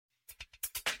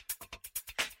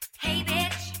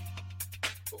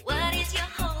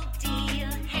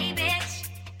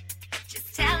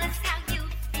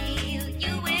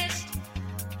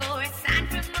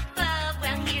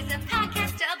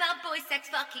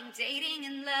Talking, dating,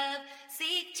 and love.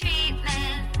 Seek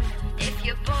treatment. If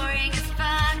you're boring as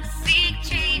fuck, seek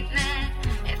treatment.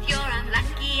 If you're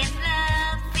unlucky in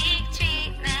love, seek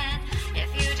treatment.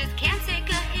 If you just can't take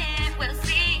a hint, well,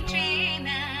 seek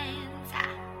treatment.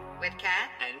 With Kat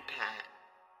and Pat.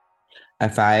 A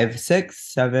 5,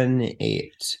 6, 7, 8.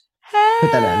 Hey,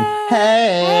 Put that in.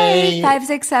 Hey. 5,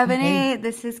 6, 7, Hey. 8.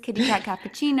 This is Kitty Cat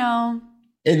Cappuccino.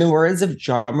 In the words of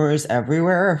drummers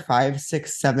everywhere, 5,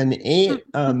 6, 7, 8.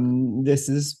 This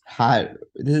is Pat.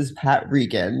 This is Pat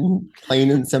Regan.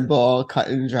 Plain and simple, cut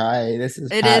and dry. This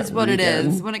is. It Pat is what Regan. it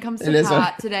is. When it comes to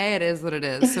Pat today, it is what it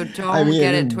is. So don't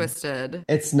get it twisted.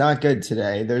 It's not good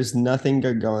today. There's nothing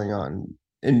good going on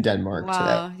in Denmark today.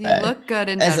 Wow, you look good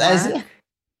in Denmark.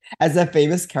 As a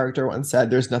famous character once said,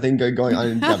 there's nothing good going on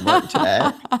in Denmark today.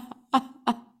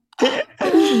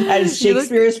 As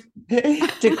Shakespeare's,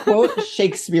 to quote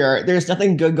Shakespeare, there's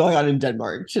nothing good going on in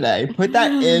Denmark today. Put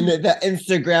that in the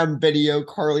Instagram video,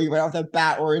 Carly, right off the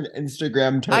bat. We're in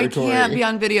Instagram territory. I can't be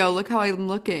on video. Look how I'm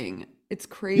looking. It's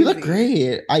crazy. You look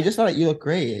great. I just thought you look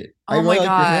great. Oh I really my like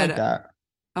your hair like God. that.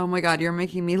 Oh my God, you're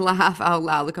making me laugh out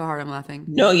loud. Look how hard I'm laughing.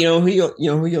 No, you know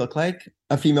who you look like?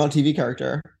 A female TV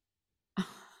character.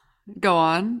 Go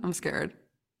on. I'm scared.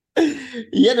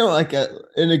 Yeah, no, like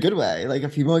in a good way, like a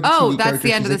female. Oh, TV that's character.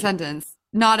 the end of the sentence.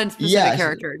 Not in specific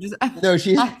character. Just no,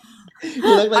 she's. You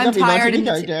look like I'm a female tired TV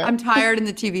character. I'm tired in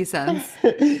the TV sense.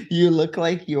 You look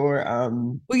like your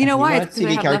Well, you know why? It's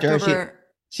TV character. leftover...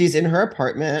 She's in her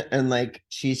apartment and like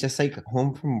she's just like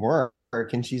home from work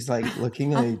and she's like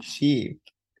looking like chic.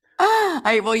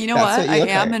 Well, you know what? I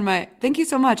am like. in my. Thank you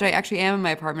so much. I actually am in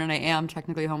my apartment. And I am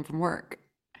technically home from work.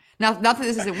 Now, not that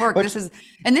this isn't work. This is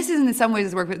in some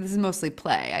ways work, but this is mostly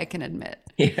play. I can admit.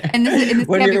 Yeah. And this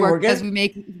can't be work because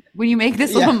when you make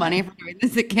this little money from doing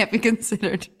this, it can't be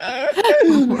considered.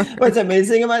 What's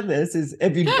amazing about this is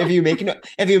if you make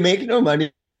no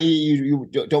money, you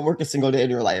don't work a single day in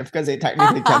your life because it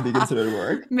technically can be considered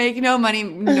work. Make no money,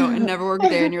 and never work a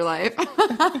day in your life. Because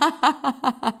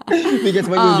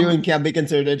what you're doing can't be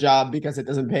considered a job because it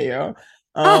doesn't pay you.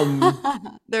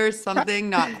 There's something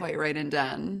not quite right in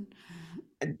Den.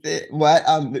 What?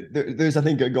 There's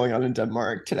nothing good going on in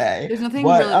Denmark today. There's nothing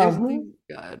really. There's nothing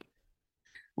good.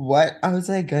 What was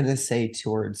I gonna say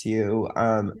towards you?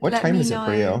 What time is it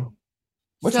for you?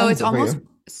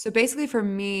 So basically for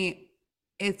me,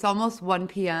 it's almost 1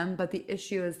 p.m. But the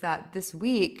issue is that this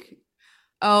week.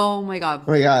 Oh my God.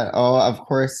 Oh my God. Oh, of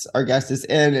course. Our guest is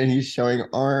in and he's showing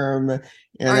arm. And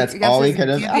that's all we could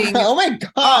have. Oh my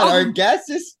God. Our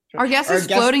guest is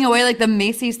floating away like the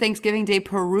Macy's Thanksgiving Day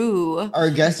Peru.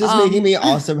 Our guest is making me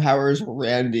Awesome Hours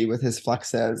Randy with his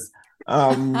flexes.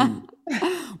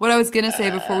 What I was going to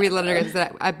say before we let her go is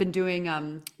that I've been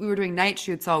doing, we were doing night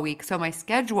shoots all week. So my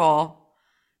schedule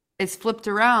is flipped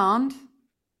around.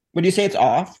 Would you say it's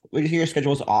off? Would you say your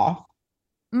schedule is off?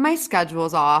 My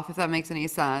schedule's off, if that makes any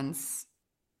sense.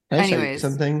 Anyways,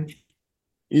 something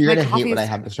you're gonna hate what I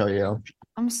have to show you.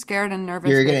 I'm scared and nervous,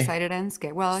 but excited and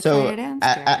scared. Well, excited and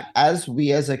scared. As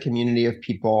we, as a community of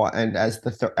people, and as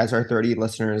our 30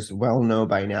 listeners well know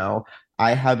by now,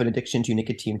 I have an addiction to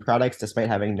nicotine products, despite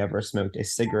having never smoked a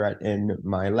cigarette in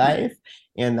my life,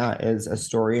 and that is a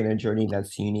story and a journey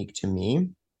that's unique to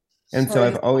me. And so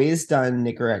I've always done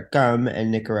Nicorette gum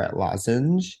and Nicorette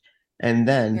lozenge. And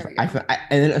then a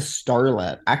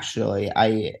starlet. Actually,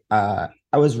 I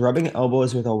was rubbing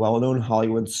elbows with a well-known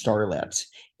Hollywood starlet,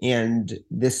 and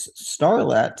this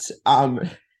starlet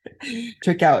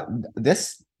took out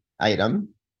this item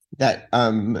that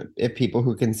if people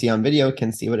who can see on video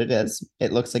can see what it is.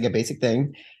 It looks like a basic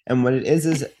thing. And what it is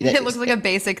it looks like a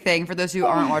basic thing for those who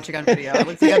aren't watching on video. It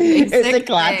looks like a basic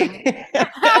thing.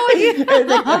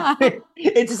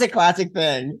 It's just a classic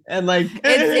thing. And like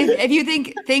if you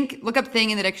think look up thing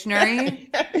in the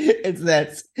dictionary. It's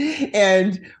this.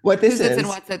 And what this is, and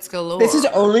what's that's galore. This is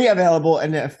only available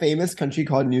in a famous country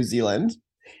called New Zealand.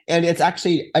 And it's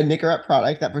actually a Nicorette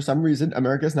product that for some reason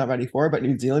America's not ready for, but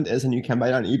New Zealand is, and you can buy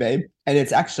it on eBay. And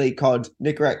it's actually called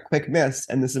Nicorette Quick Mist.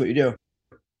 And this is what you do.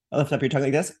 I lift up your tongue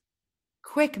like this.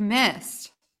 Quick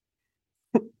Mist.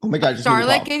 Oh my God.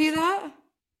 Starlet gave you that?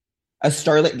 A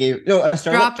starlet told me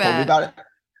about it.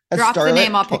 Drop the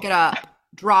name, I'll pick it up.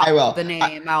 Drop the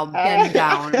name. I'll bend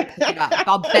down and pick it up.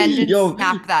 I'll bend and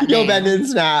snap that name. You'll bend and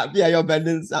snap. Yeah, you'll bend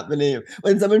and snap the name.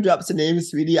 When someone drops a name,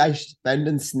 sweetie, I bend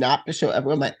and snap to show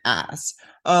everyone my ass.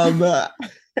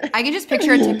 I can just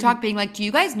picture a TikTok being like, do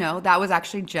you guys know that was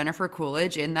actually Jennifer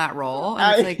Coolidge in that role?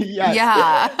 And it's like, yes.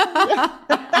 yeah.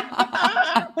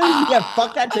 Yeah,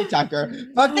 fuck that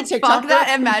TikToker. Fuck the TikToker. Fuck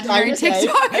that imaginary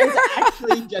TikToker. It was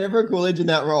actually Jennifer Coolidge in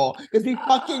that role. Because we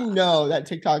fucking know that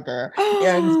TikToker.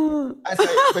 And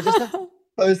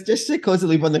but just to close the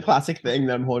loop on the classic thing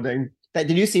that I'm holding.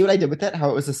 Did you see what I did with it? How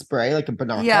it was a spray, like a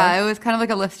banana? Yeah, it was kind of like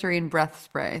a Listerine breath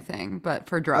spray thing, but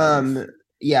for drugs.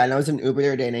 Yeah, and I was in Uber the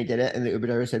other day and I did it, and the Uber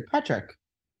driver said, Patrick,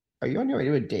 are you on your way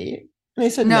to a date? And I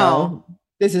said, no,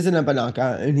 this isn't a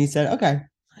banana. And he said, okay.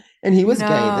 And he was gay.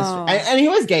 And he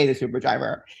was gay, this Uber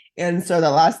driver. And so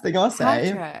the last thing I'll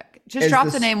say, Patrick, just drop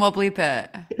the name, we'll bleep it.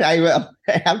 I will.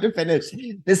 I have to finish.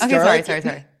 Sorry. This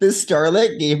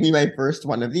starlet gave me my first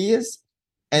one of these,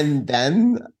 and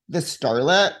then the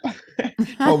starlet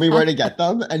told me where to get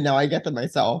them, and now I get them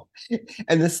myself.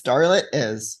 And the starlet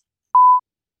is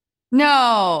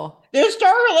no. The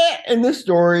starlet in the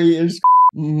story is.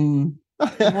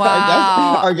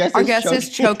 Wow. Our guest is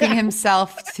choking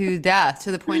himself to death,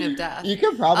 to the point of death. You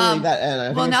could probably leave that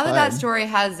in. Well, now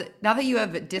that you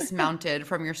have dismounted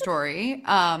from your story,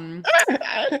 remember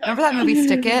that movie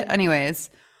Stick It? Anyways,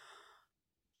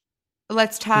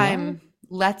 let's time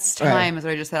is what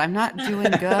I just said. I'm not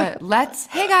doing good.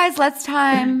 Hey guys, let's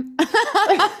time.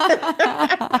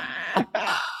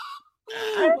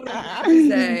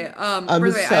 I'm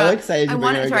so excited.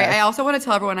 I also want to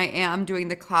tell everyone I am doing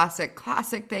the classic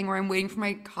thing where I'm waiting for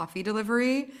my coffee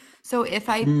delivery. So if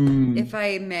I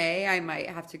may, I might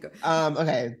have to go.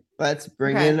 Okay, let's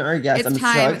bring in our guest. It's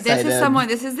time. So excited.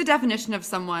 This is the definition of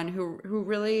someone who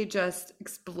really just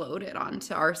exploded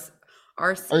onto our scenes,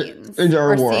 our scenes and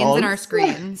our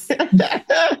screens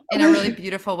in a really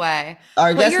beautiful way.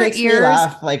 Our guest makes me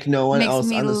laugh like no one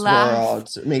else on this world.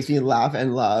 It makes me laugh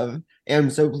and love.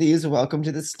 And so please welcome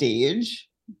to the stage,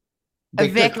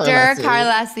 Victor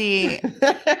Carlesi.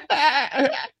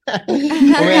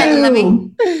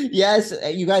 Yes,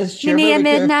 you guys cheer meet me for at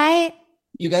Victor. Midnight.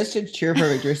 You guys should cheer for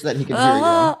Victor so that he can hear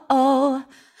you. Oh,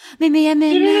 meet me at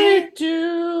midnight.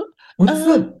 What's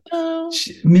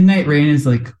the Midnight Rain is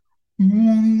like.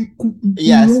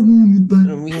 Yes. You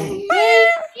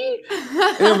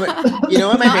know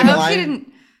what my favorite line?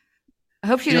 I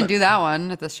hope she didn't do that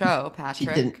one at the show,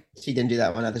 Patrick. She didn't do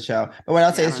that one at the show. But what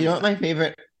I'll say is, you know what my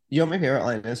favorite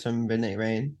line is from Midnight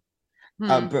Rain?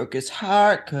 Broke his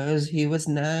heart because he was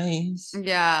nice.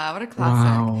 Yeah, what a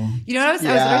classic. Wow. You know what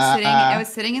I was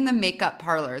sitting in the makeup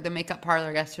parlor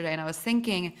yesterday, and I was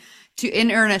thinking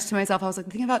in earnest to myself, I was like,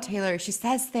 thinking about Taylor. She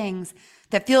says things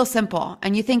that feel simple,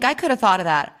 and you think I could have thought of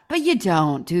that, but you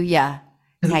don't, do ya?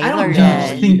 Taylor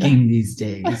does. Thinking these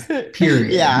days,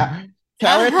 period. Yeah.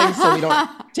 Taylor thinks so you don't.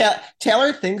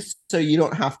 Taylor thinks so you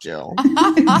don't have to.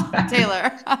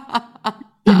 Taylor.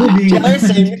 Taylor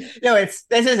sings. No, this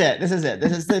is it. This is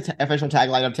the official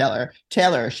tagline of Taylor.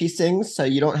 Taylor, she sings so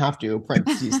you don't have to.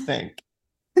 Parentheses think.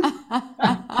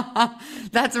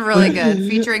 That's really good.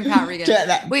 Featuring Pat Regan.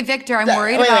 Wait, Victor, I'm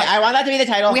worried about. Wait, I want that to be the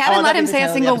title. We haven't let him say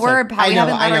a single word. Pat. We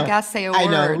haven't let our guest say a word. I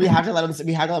know. We have to let him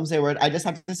say a word. I just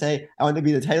have to say, I want to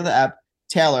be the title of the app.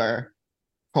 Taylor,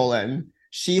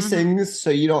 she sings so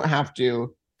you don't have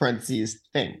to. Parentheses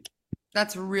think.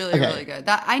 That's really, really good.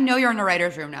 That I know you're in a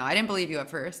writer's room now. I didn't believe you at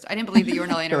first. I didn't believe that you were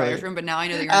in a writer's room, but now I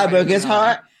know that you're in a writer's room. I broke his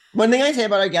heart. One thing I say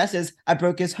about our guest is, I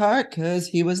broke his heart because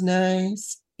he was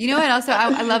nice. You know what? Also,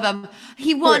 I love him.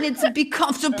 He wanted to be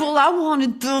comfortable. I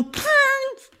wanted the pain.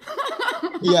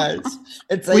 Yes,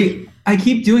 it's like. Wait, I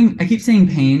keep saying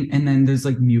pain, and then there's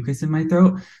like mucus in my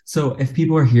throat. So if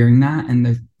people are hearing that and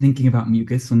they're thinking about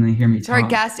mucus when they hear me talk, our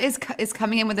guest is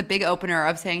coming in with a big opener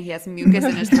of saying he has mucus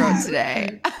in his throat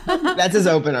today. That's his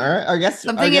opener.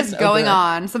 Something is going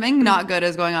on. Something not good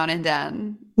is going on in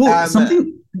Den. Well,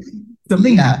 something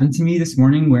happened to me this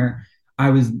morning where I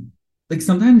was. Like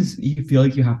sometimes you feel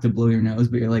like you have to blow your nose,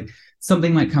 but you're like,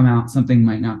 something might come out, something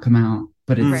might not come out,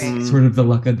 but it's sort of the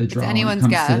luck of the draw. It's anyone's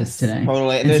guess. To this today.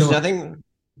 Totally. And there's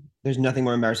nothing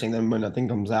more embarrassing than when nothing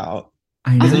comes out.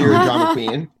 I know. Then you're a drama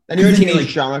queen. Then you're a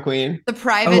teenage drama queen. The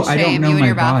private shame, you in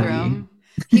your bathroom.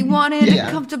 He wanted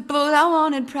comfortable, I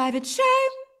wanted private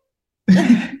shame.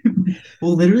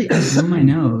 Well, literally, I blew my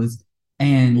nose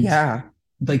and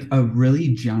like a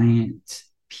really giant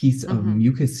piece of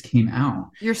mucus came out.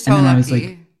 You're so lucky. I was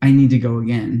like, I need to go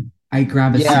again. I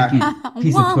grab a second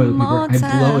piece of toilet paper.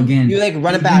 I blow again. You like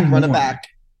run it back.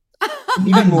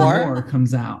 Even more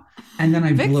comes out. And then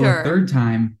I blow a third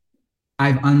time.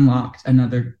 I've unlocked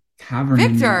another cavern.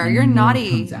 Victor, you're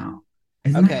naughty. Comes out.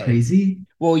 Isn't that crazy?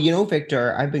 Well,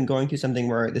 Victor, I've been going through something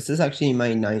where this is actually my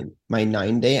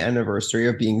 9-day anniversary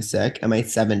of being sick and my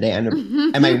 7-day and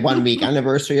my 1-week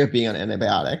anniversary of being on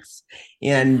antibiotics.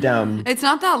 And it's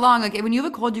not that long. Like when you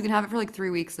have a cold, you can have it for like 3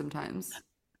 weeks sometimes.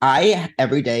 I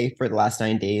every day for the last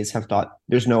 9 days have thought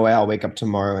there's no way I'll wake up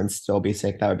tomorrow and still be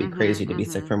sick. That would be crazy to be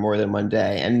sick for more than one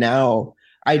day. And now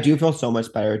I do feel so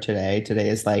much better today. Today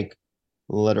is like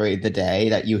literally the day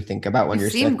that you think about when you're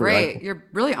sick. You seem great. Like, you're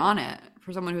really on it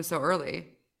for someone who's so early.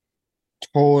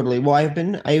 Totally. Well, I've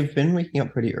been waking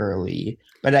up pretty early,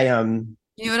 but I You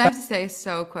know what I have to say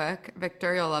so quick,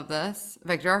 Victor, you'll love this.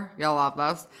 Victor, you'll love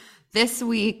this. This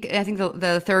week, I think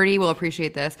the 30 will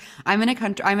appreciate this. I'm in a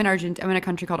country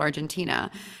called Argentina,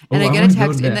 and I get a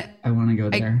text I want to go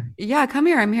there. Yeah, come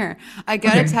here. I'm here. I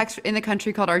get a text in the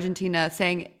country called Argentina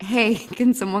saying, "Hey,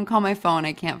 can someone call my phone?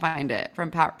 I can't find it."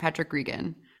 From Patrick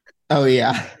Regan. Oh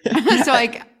yeah. So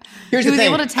like, here's the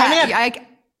thing. Able to text.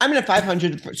 I'm in a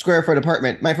 500 square foot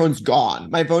apartment. My phone's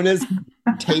gone. My phone is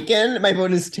taken. My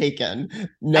phone is taken.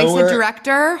 Nowhere. I said,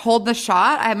 director, hold the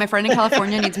shot. I have my friend in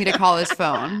California needs me to call his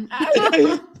phone.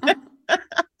 Well,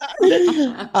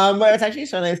 it's actually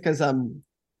so nice because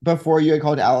before you had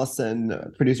called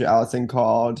Allison, producer Allison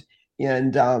called,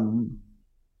 and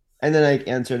then I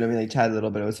answered and we like chatted a little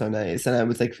bit. It was so nice. And I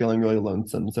was like feeling really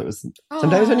lonesome. So it was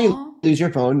sometimes when you lose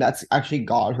your phone, that's actually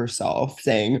God herself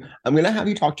saying, I'm going to have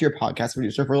you talk to your podcast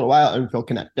producer for a little while and feel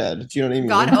connected. Do you know what I mean?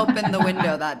 God opened the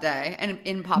window that day and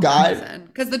in Pop Madison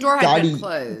because the door had been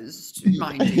closed,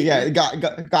 mind you. Yeah,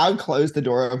 God closed the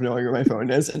door of knowing where my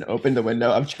phone is and opened the window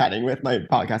of chatting with my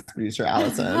podcast producer,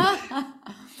 Allison.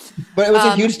 But it was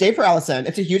a huge day for Allison.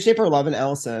 It's a huge day for Love and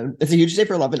Allison. It's a huge day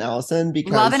for Love and Allison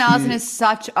because Love and Allison is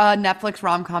such a Netflix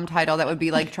rom-com title that would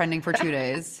be like trending for 2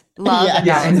 days. Love and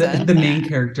Allison. And the main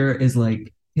character is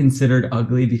like considered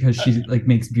ugly because she like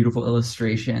makes beautiful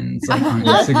illustrations like on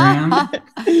Instagram.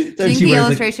 So think the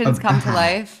illustrations come to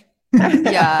life?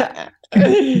 Yeah.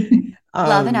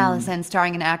 Love and Allison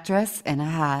starring an actress in a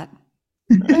hat.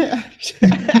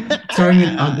 Starring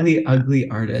an ugly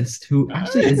artist who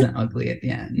actually isn't ugly at the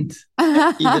end.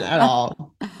 Even at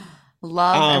all.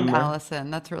 Love and Allison.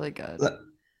 That's really good.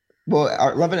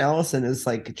 Well, Love and Allison is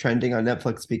like trending on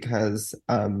Netflix because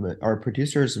our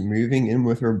producer is moving in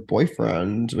with her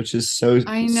boyfriend, which is so.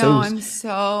 I know. I'm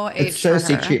so. It's so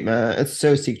Seek Treatment. It's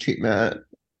so Seek Treatment.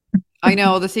 I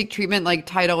know the Seek Treatment like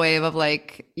tidal wave of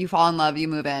like you fall in love, you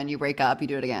move in, you break up, you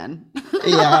do it again.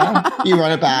 Yeah, you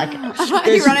run it back.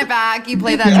 You run it back. You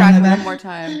play that track one more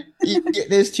time.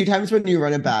 There's 2 times when you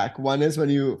run it back. One is when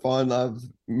you fall in love,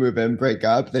 move in, break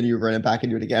up, then you run it back and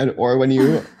do it again, or when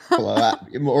you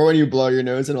blow your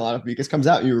nose and a lot of mucus comes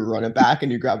out, you run it back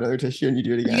and you grab another tissue and you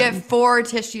do it again. You get 4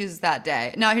 tissues that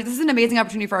day. Now, this is an amazing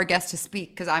opportunity for our guests to speak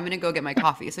because I'm going to go get my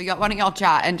coffee. So why don't y'all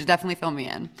chat and definitely fill me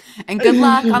in. And good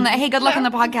luck on the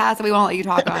podcast that we won't let you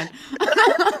talk on.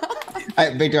 All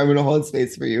right, Victor, I'm going to hold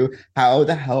space for you. How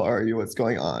the hell are you? What's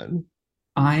going on?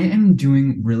 I am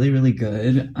doing really, really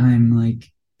good. I'm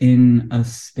like in a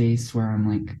space where I'm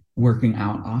like working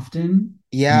out often.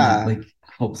 Yeah. Like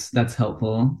that's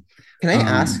helpful. Can I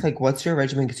ask, like, what's your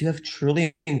regimen? Because you have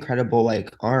truly incredible,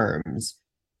 like, arms.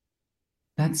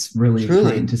 That's really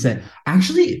kind to say.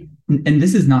 Actually, and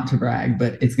this is not to brag,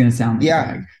 but it's going to sound like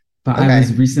brag. But okay. I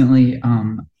was recently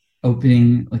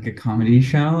opening, like, a comedy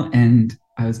show, and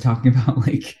I was talking about,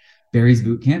 like, Barry's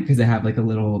Boot Camp, because I have, like, a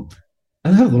little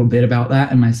bit about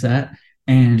that in my set.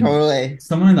 And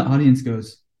someone in the audience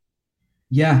goes,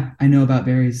 yeah, I know about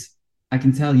Barry's. I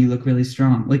can tell you look really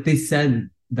strong. Like, they said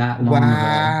that long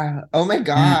ago. Oh my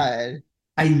God.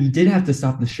 And I did have to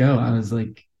stop the show. I was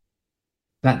like,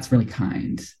 that's really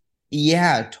kind.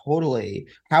 Yeah, totally.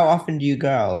 How often do you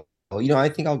go? I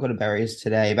think I'll go to Barry's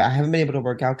today, but I haven't been able to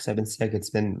work out because I've been sick. It's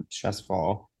been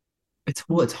stressful.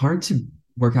 It's hard to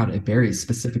work out at Barry's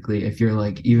specifically if you're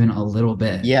like even a little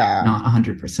bit not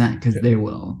 100%, because they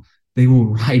will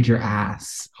ride your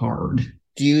ass hard.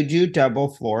 Do you do double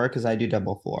floor? Because I do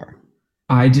double floor.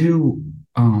 I do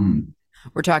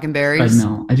we're talking Barry's.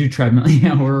 Treadmill. I do treadmill.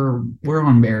 Yeah, we're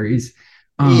on Barry's.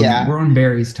 We're on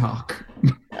Barry's talk.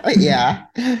 Yeah.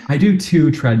 I do 2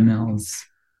 treadmills.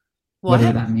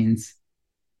 Whatever that means.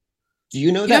 Do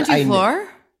you know you that don't do floor?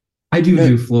 I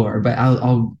do floor, but I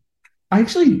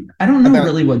don't know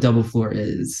really what double floor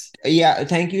is. Yeah,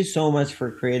 thank you so much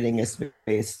for creating a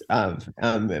space of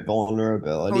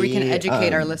vulnerability. Where we can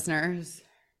educate our listeners.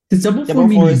 Does double floor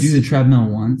mean you do the treadmill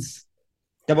once?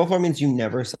 Double floor means you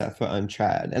never set foot on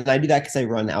tread. And I do that because I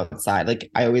run outside. Like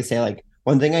I always say, like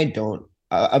one thing I don't,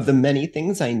 of the many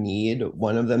things I need,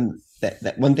 one of them,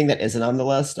 that one thing that isn't on the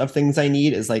list of things I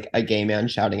need is like a gay man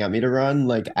shouting at me to run.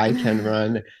 Like I can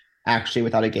run actually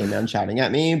without a gay man shouting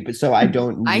at me. But so I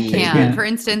don't need... I can't. For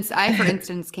instance,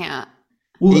 can't.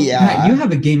 Well, yeah, Pat, you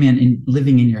have a gay man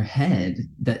living in your head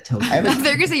that tells you.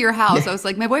 They're gonna say your house. I was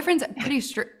like, my boyfriend's pretty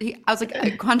straight. I was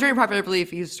like, contrary to popular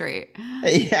belief, he's straight.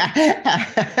 Yeah,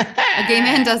 a gay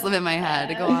man does live in my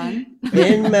head. Go on.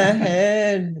 In my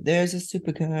head, there's a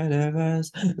supercut of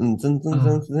us.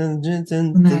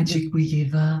 The magic we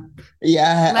gave up.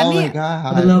 Yeah. My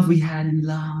god. The love we had and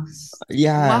lost.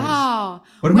 Yeah. Wow.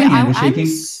 What are my hands shaking?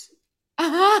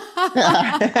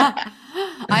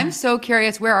 I'm so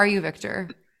curious. Where are you, Victor?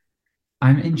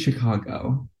 I'm in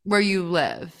Chicago. Where you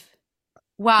live?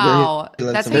 Wow,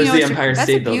 that's the Empire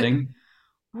State Building.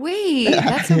 Wait,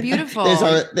 that's so beautiful.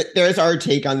 There's our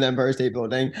take on the Empire State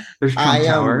Building. There's Trump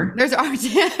Tower. There's our.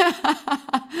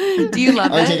 Do you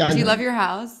love it? Do you love your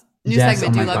house? New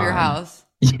segment. Do you love your house?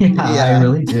 Yeah, I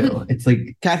really do. It's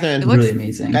like Catherine, really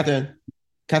amazing. Catherine,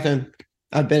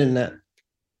 I've been in that.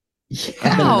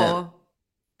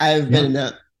 I've been in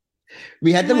that.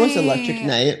 We had the most electric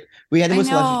night. I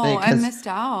missed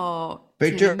out.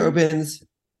 Victor opens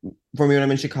for me when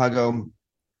I'm in Chicago.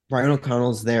 Ryan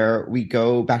O'Connell's there. We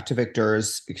go back to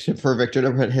Victor's for Victor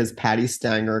to put his Patty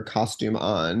Stanger costume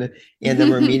on. And then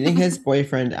we're meeting his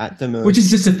boyfriend at the Moon. Which is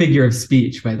just a figure of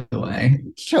speech, by the way.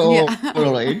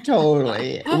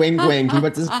 Totally. Wink, wink. He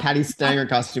puts his Patty Stanger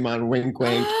costume on. Wink,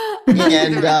 wink.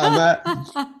 And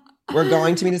we're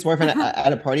going to meet his boyfriend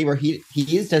at a party where he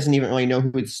doesn't even really know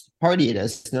whose party it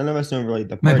is. None of us know really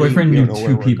the party. My boyfriend knew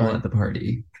two people at the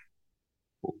party.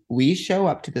 We show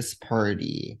up to this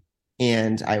party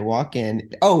and I walk in.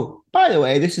 Oh, by the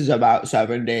way, this is about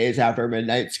 7 days after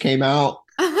Midnights came out.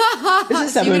 This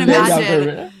is 7 days after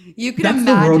Midnight. You can That's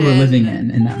imagine the world we're living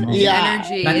in that moment. Yeah.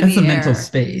 Energy That's a mental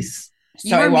space.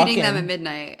 You were meeting them at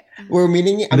midnight. I'm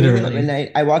meeting them at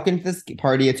midnight. I walk into this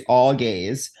party. It's all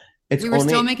gays. We were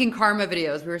still making karma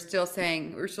videos. We were still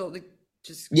making those.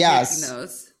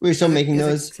 We were still making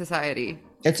those. Society.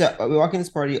 We walk in this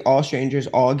party, all strangers,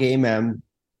 all gay men.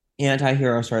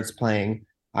 Anti-Hero starts playing.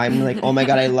 I'm like, oh my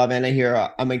god, I love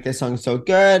Anti-Hero. I'm like, this song's so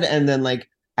good. And then like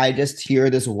I just hear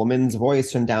this woman's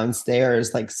voice from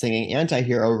downstairs like singing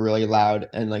Anti-Hero really loud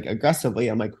and like aggressively.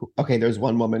 I'm like, okay, there's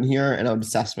one woman here and I'm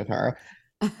obsessed with her.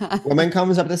 Woman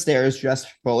comes up the stairs dressed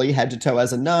fully head to toe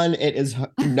as a nun. It is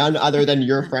none other than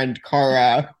your friend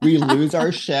Cara. We lose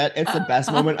our shit. It's the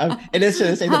best moment it is to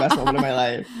this day the best moment of my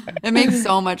life. It makes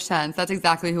so much sense. That's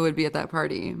exactly who would be at that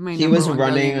party. He was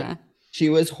running. She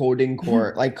was holding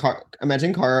court. Like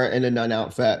imagine Cara in a nun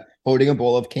outfit holding a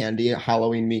bowl of candy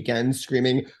Halloween weekend,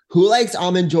 screaming, "Who likes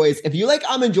almond joys? If you like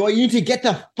almond joy, you need to get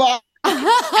the fuck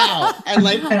out!" And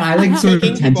I like sort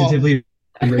of tentatively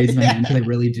raise my hand because I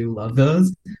really do love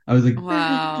those. I was like,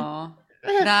 wow,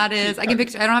 that is. I can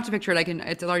picture. I don't have to picture it.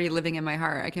 It's already living in my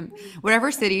heart. I can.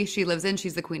 Whatever city she lives in,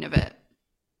 she's the queen of it.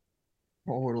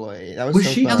 Totally. That was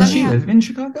so she? fun. Does she live in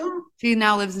Chicago? She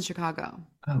now lives in Chicago.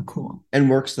 Oh, cool. And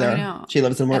works there. I know. She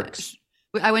lives and works.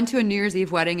 I went to a New Year's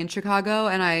Eve wedding in Chicago,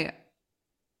 and I'm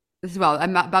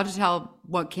about to tell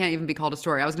what can't even be called a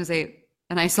story. I was going to say,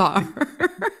 and I saw her.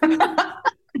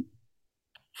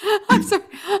 I'm sorry.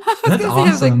 That's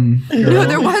awesome. No,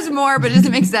 there was more, but it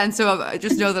doesn't make sense. So I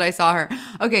just know that I saw her.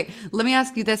 Okay, let me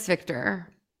ask you this,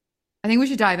 Victor. I think we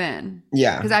should dive in.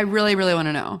 Yeah. Because I really, really want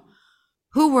to know.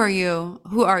 Who were you?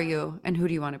 Who are you? And who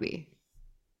do you want to be?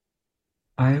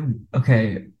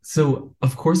 Okay. So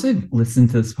of course I've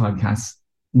listened to this podcast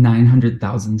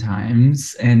 900,000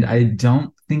 times, and I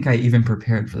don't think I even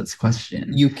prepared for this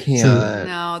question. You can't.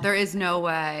 No, there is no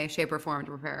way, shape, or form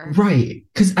to prepare. Right.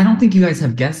 Because I don't think you guys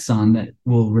have guests on that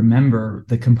will remember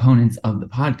the components of the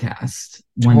podcast.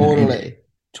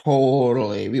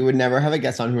 Totally. We would never have a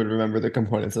guest on who would remember the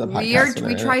components of the podcast.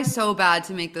 We try so bad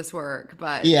to make this work,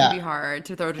 but it can be hard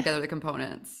to throw together the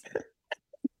components.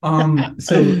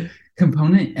 So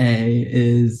component A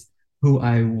is who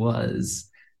I was.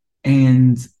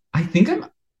 And I think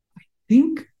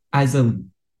as a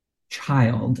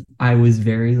child, I was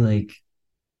very like,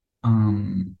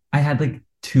 I had like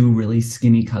two really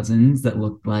skinny cousins that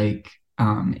looked like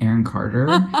Aaron Carter.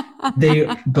 They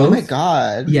both, oh my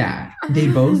god, yeah, they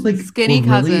both like skinny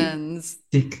cousins,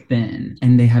 really thick thin,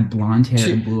 and they had blonde hair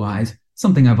and blue eyes.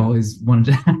 Something I've always wanted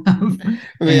to have.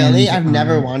 Really, I've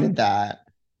never wanted that.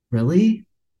 Really,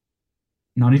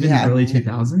 not even the early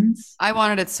 2000s. I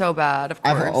wanted it so bad. Of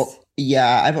course,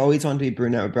 I've always wanted to be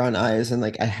brunette with brown eyes, and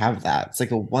like I have that. It's like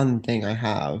the one thing I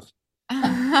have.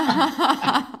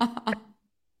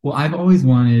 Well, I've always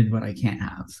wanted what I can't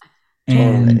have,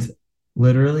 totally. And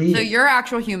literally, so you're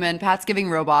actual human. Pat's giving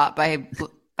robot by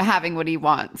having what he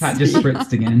wants. Pat just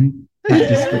spritzed again.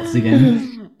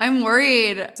 I'm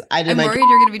worried. I'm worried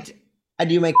you're gonna be. I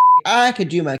do my I could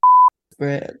do my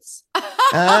spritz.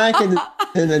 I can.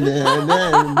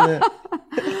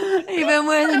 Even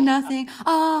with nothing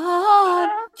on,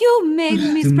 you made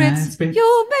me spritz.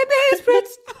 You made me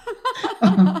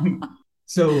spritz.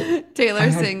 So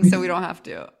Taylor sings, so we don't have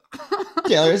to.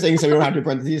 Taylor sings, so we don't have to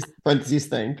parentheses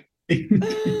think.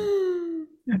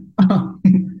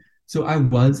 So I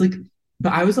was like,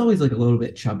 but I was always like a little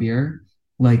bit chubbier.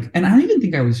 Like, and I don't even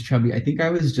think I was chubby. I think I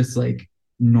was just like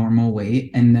normal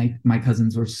weight, and like my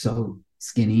cousins were so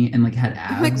skinny and like had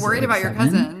abs. I'm like worried about your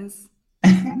cousins.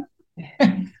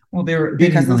 Well, they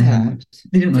didn't really have.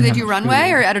 They didn't. Do they do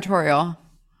runway or editorial?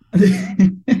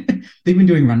 They've been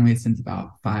doing runway since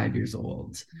about 5 years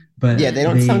old. But yeah, they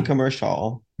don't sound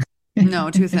commercial. No,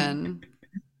 too thin.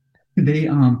 They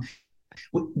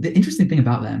the interesting thing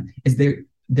about them is they're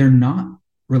not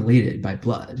related by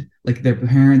blood. Like their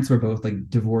parents were both like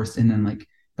divorced and then like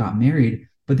got married,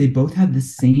 but they both had the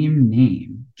same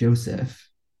name, Joseph,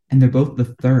 and they're both the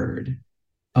third.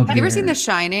 Have you ever seen The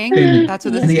Shining? That's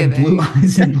what this and is they giving. have blue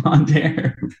eyes and blonde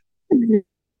hair.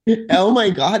 Oh my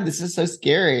God, this is so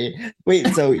scary. Wait,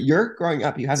 so you're growing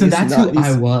up, you have so that's who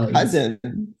I was. Cousins.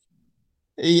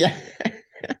 Yeah.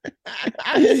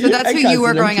 So that's who you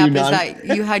were growing up, is that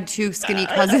you had two skinny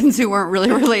cousins who weren't really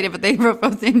related, but they were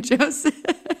both named Joseph.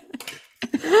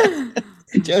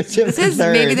 Joseph this is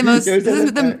maybe the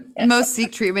most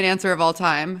Seek treatment answer of all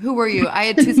time. Who were you? I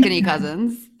had two skinny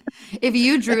cousins. If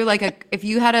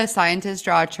you had a scientist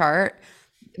draw a chart,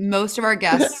 most of our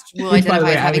guests will identify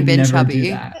as having been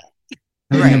chubby. I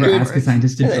would never ask a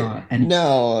scientist to draw. And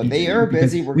no, they are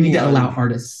busy working. We need to allow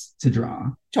artists to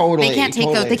draw. Totally. They can't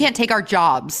take those. They can't take our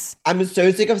jobs. I'm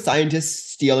so sick of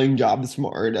scientists stealing jobs from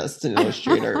artists and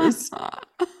illustrators.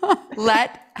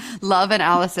 Let Love and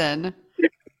Allison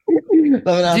do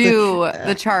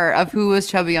the chart of who was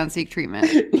chubby on Seek treatment.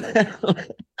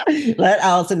 Let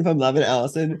Allison from Love and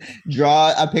Allison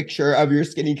draw a picture of your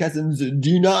skinny cousins.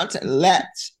 Do not let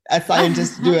a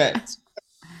scientist do it.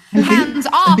 Hands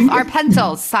off our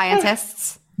pencils,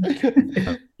 scientists.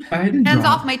 Hands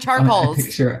off my charcoals. A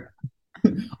picture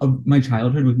of my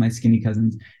childhood with my skinny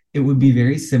cousins. It would be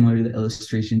very similar to the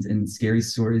illustrations in Scary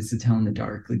Stories to Tell in the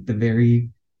Dark, like the very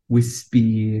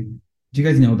wispy. Do you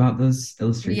guys know about those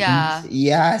illustrations? Yeah.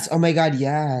 Yes. Oh my God.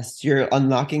 Yes. You're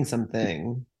unlocking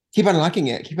something. Keep unlocking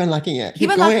it. Keep unlocking it. Keep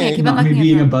unlocking going. it. Keep unlocking it.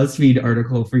 Being a BuzzFeed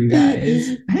article for you guys.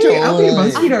 Hey, I'll be a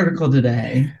BuzzFeed article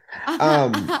today.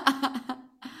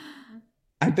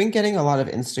 I've been getting a lot of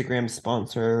Instagram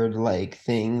sponsored like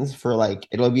things for like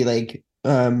it'll be like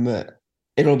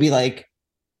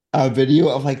a video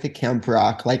of like the Camp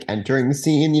Rock like entering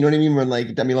scene, you know what I mean? Where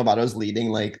like Demi Lovato's leading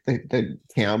like the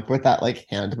camp with that like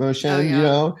hand motion, you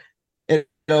know?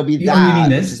 It'll be that.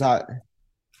 This?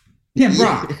 Camp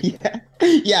Rock. Yeah.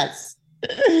 Yes.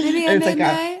 Maybe and it's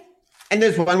like and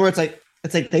there's one where it's like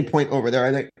they point over there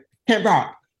and like Camp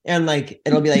Rock. And like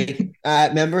it'll be like,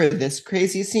 remember this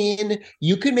crazy scene?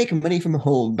 You could make money from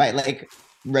home by like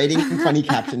writing funny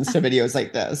captions to videos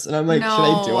like this. And I'm like, should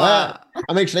I do it?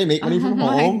 I'm like, should I make money from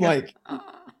home? Like,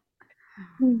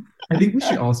 I think we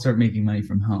should all start making money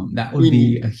from home. That would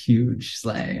be a huge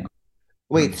slay.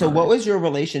 Wait, so what was your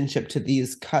relationship to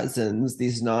these cousins,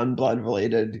 these non-blood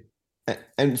related?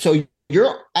 And so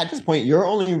you're at this point, you're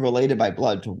only related by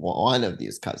blood to one of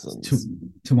these cousins.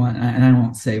 To one, and I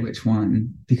won't say which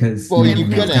one because you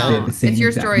couldn't. It's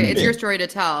your story. It's your story to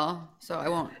tell, so I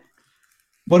won't.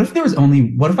 What if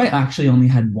I actually only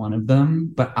had one of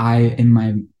them, but I, in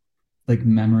my like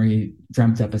memory,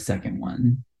 dreamt up a second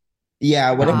one?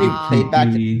 Yeah. What if we played back?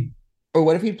 Or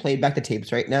what if we played back the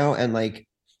tapes right now and like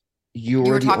you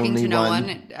were the talking only to no one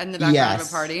in the background of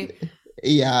a party?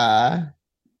 Yeah.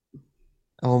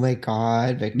 Oh my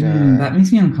God, Victor. That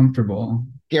makes me uncomfortable.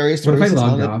 Scary Stories. What if I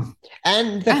logged off?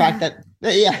 And the fact that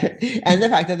and the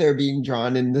fact that they're being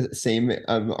drawn in the same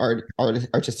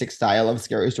artistic style of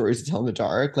Scary Stories to Tell in the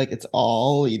Dark, like it's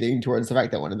all leading towards the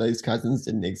fact that one of those cousins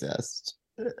didn't exist.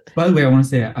 By the way, I want to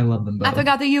say I love them both. I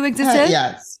forgot that you existed.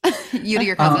 Yes. You to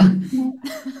your cousin.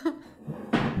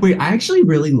 Wait, I actually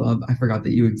really love I Forgot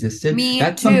That You Existed. Me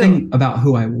That's too. Something about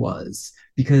who I was,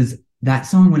 because that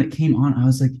song, when it came on, I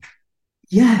was like,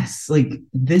 yes, like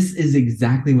this is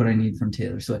exactly what I need from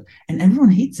Taylor Swift. And everyone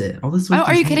hates it. All this. Oh,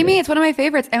 are you kidding me? It's one of my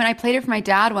favorites. I mean, I played it for my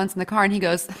dad once in the car and he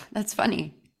goes, "That's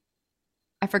funny.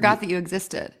 I forgot that you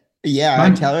existed." Yeah,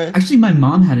 Taylor. Actually, my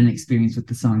mom had an experience with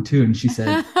the song too. And she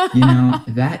said,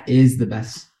 that is the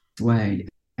best way.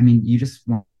 I mean, you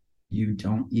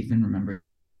don't even remember.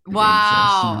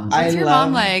 Wow. What's your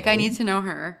mom like? I need to know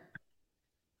her.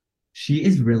 She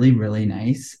is really, really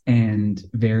nice and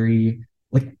very,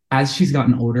 like, as she's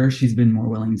gotten older, she's been more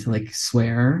willing to like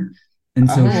swear. And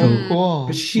so cool.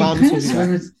 But she kind of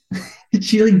swears.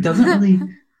 She like doesn't really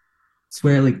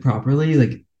swear like properly.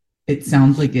 Like it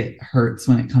sounds like it hurts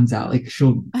when it comes out. Like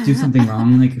she'll do something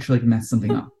wrong. Like she'll like mess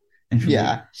something up, and she'll be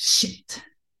like, shit.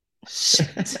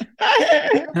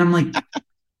 And I'm like,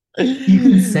 you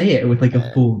can say it with like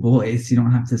a full voice. You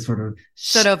don't have to sort of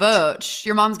Sotto voce.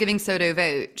 Your mom's giving sotto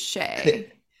voce.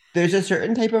 There's a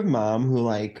certain type of mom who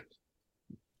like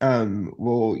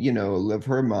will, you know, live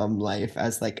her mom life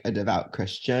as like a devout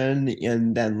Christian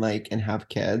and then like and have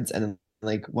kids and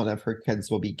like one of her kids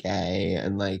will be gay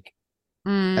and like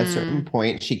at a certain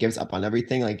point she gives up on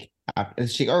everything like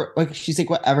she's like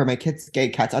whatever, my kid's gay,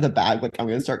 cat's out of the bag, like I'm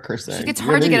gonna start cursing. It's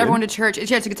hard to get everyone to church. It's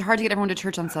hard to get everyone to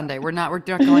church on Sunday. We're not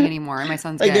going anymore. My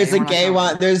son's like gay. There's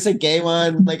a gay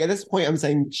one. Like at this point I'm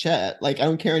saying shit. Like I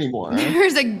don't care anymore.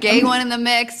 There's a gay one in the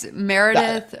mix.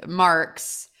 Meredith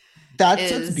Marks.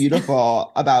 That's what's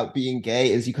beautiful about being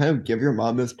gay is you kind of give your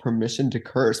mom this permission to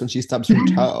curse when she stubs her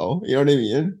toe. You know what I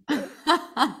mean?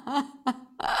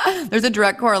 There's a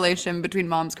direct correlation between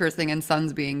moms cursing and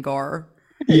sons being gore.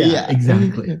 Yeah,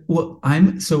 exactly. Well, I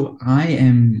am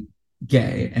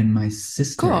gay and my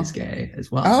sister is gay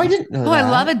as well. Oh, I didn't know that.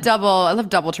 I love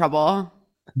double trouble.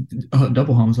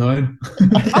 Double homicide.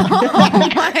 Oh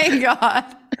my God.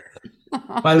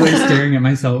 By the way, staring at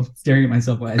myself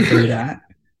while I say that.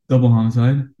 Double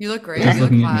homicide. You look great. Just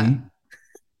looking at me.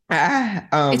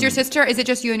 Is your sister? Is it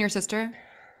just you and your sister?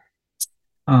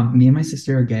 Me and my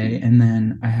sister are gay, and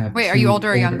then I have. Wait, are you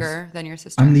older or younger than your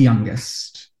sister? I'm the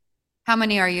youngest. How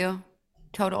many are you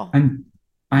total? You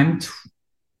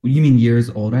mean years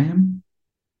old? I am.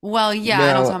 Well, yeah. No.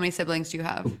 And also, how many siblings do you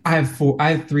have? I have 4.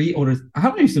 I have 3 older.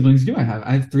 How many siblings do I have?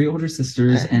 I have 3 older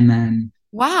sisters, and then.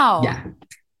 Wow. Yeah.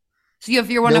 So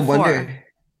you're one of 4.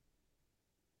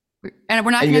 And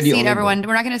we're not going to seat everyone.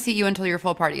 We're not going to seat you until your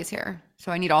full party is here.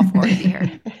 So I need all 4 to be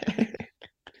here.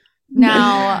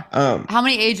 Now, how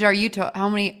many age are you? How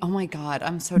many? Oh my God,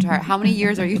 I'm so tired. How many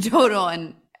years are you total?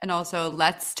 And also,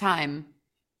 let's time.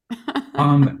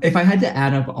 If I had to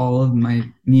add up all of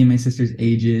me and my sister's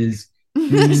ages.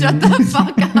 Shut the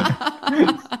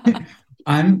fuck up.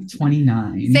 I'm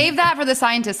 29. Save that for the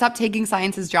scientists. Stop taking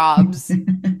science's jobs.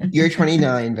 You're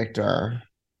 29, Victor.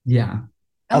 Yeah.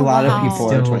 A lot of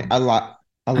people are 20. A lot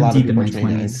of people are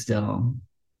 29 still.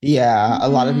 Yeah, a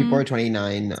lot of people are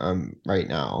 29 right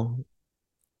now.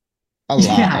 A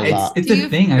lot. It's a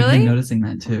thing. Really? I've been noticing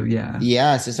that too. Yeah.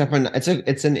 Yes,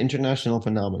 it's an international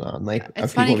phenomenon. Like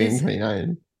of people being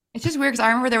 29. It's just weird because I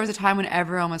remember there was a time when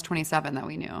everyone was 27 that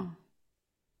we knew.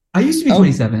 I used to be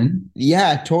 27.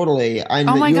 Yeah, totally.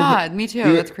 Oh my God, me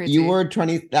too. That's crazy. You were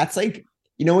 20. That's like.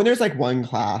 You know, when there's like one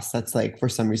class that's like, for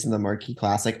some reason, the marquee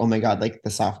class, like, oh my God, like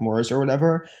the sophomores or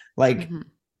whatever, like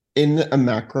in a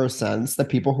macro sense, the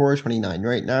people who are 29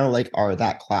 right now, like are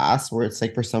that class where it's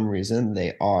like, for some reason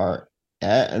they are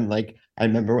it. And like, I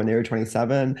remember when they were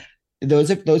 27,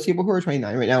 those people who are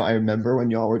 29 right now, I remember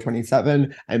when y'all were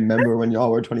 27. I remember when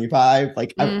y'all were 25.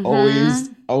 Like I've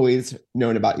always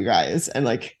known about you guys. And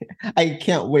like, I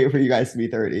can't wait for you guys to be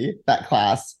 30, that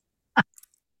class.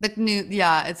 It's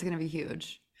going to be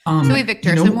huge. So wait,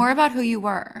 Victor, so more about who you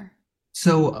were.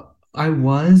 So I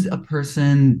was a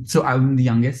person, so I'm the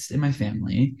youngest in my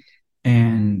family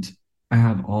and I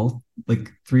have all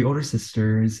like 3 older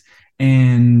sisters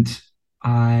and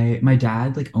my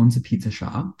dad like owns a pizza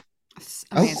shop.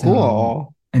 Amazing. Oh,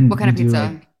 cool. And what kind of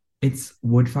pizza? It's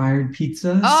wood-fired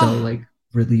pizza. Oh. So like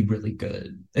really, really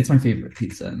good. It's my favorite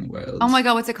pizza in the world. Oh my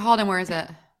God, what's it called and where is it?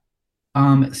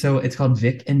 So it's called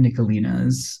Vic and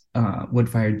Nicolina's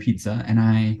wood-fired pizza, and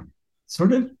I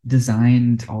sort of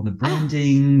designed all the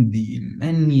branding, the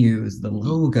menus, the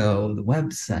logo, the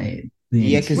website.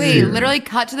 Literally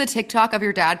cut to the TikTok of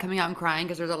your dad coming out and crying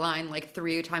because there's a line like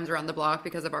 3 times around the block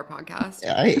because of our podcast.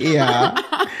 Yeah.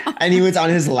 And he was on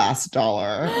his last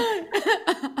dollar.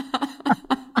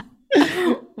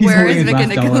 Where is Vic and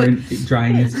Nicolina's?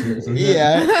 Drying his tears.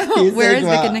 Yeah. Where is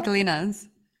Vic and Nicolina's?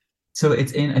 So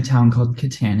it's in a town called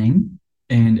Katanning,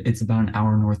 and it's about an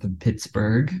hour north of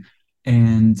Pittsburgh.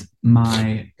 And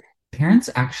my parents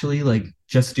actually like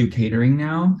just do catering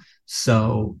now,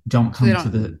 so don't come to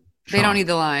the shop. They don't need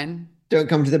the line. Don't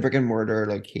come to the brick and mortar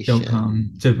location. Don't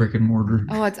come to brick and mortar.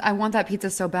 Oh, I want that pizza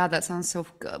so bad. That sounds so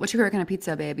good. What's your favorite kind of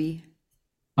pizza, baby?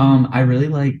 I really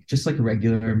like just like a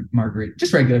regular margarita,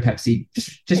 just regular Pepsi,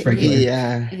 just regular.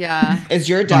 Yeah. Is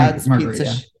your dad's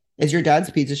pizza? Is your dad's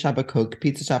pizza shop a Coke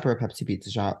pizza shop or a Pepsi pizza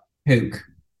shop? Coke.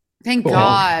 Thank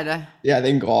God. Yeah,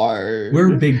 thank God.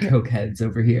 We're big Coke heads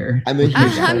over here. I'm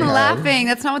laughing.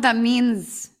 That's not what that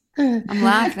means. I'm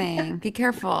laughing. Be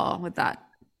careful with that.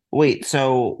 Wait,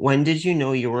 so when did you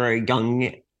know you were a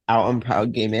young out and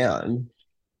proud gay man.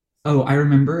 Oh, I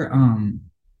remember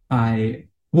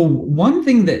one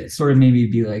thing that sort of made me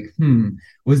be like,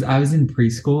 was I was in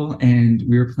preschool and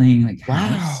we were playing like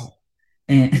house. Wow.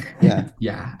 And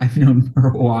yeah, I've known for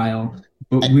a while.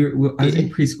 But I was in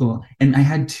preschool and I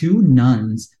had two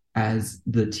nuns as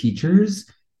the teachers,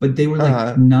 but they were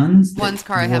like nuns. One's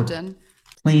Cara Hampton.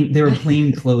 They were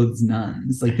plain clothes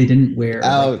nuns. Like they didn't wear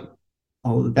like,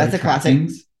 all of that's the a classic.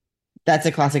 That's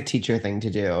a classic teacher thing to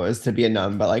do, is to be a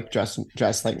nun, but like dress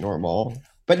like normal.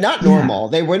 But not normal.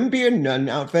 They wouldn't be in nun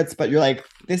outfits, but you're like,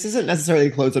 this isn't necessarily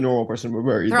clothes a normal person would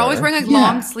wear either. They're always wearing like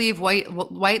long sleeve white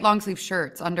long sleeve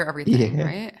shirts under everything,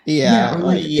 right? Yeah. Or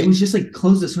like it was just like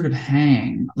clothes that sort of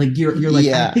hang. Like you're like,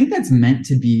 I think that's meant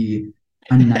to be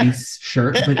a nice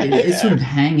shirt, but it is sort of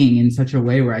hanging in such a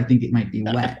way where I think it might be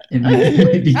wet. It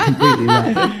might be completely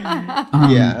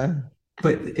wet.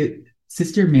 But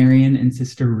Sister Marion and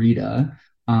Sister Rita,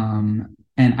 and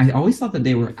I always thought that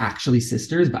they were actually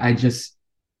sisters, but I just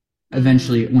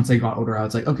eventually, once I got older, I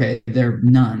was like, okay, they're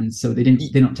nuns, so they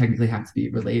don't technically have to be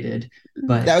related.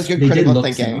 But that was good critical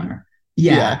thinking. Similar.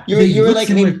 Yeah. You were like,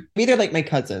 maybe they're like my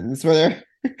cousins, where they're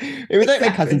maybe they're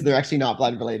my cousins, they're actually not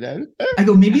blood related. I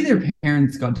go, maybe their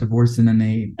parents got divorced and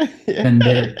then then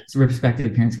their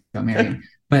respective parents got married.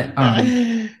 But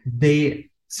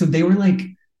they were like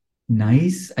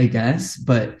nice, I guess,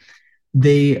 but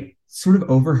they sort of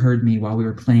overheard me while we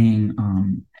were playing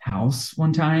house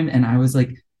one time, and I was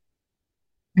like,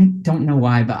 I don't know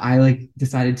why, but I like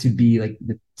decided to be like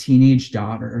the teenage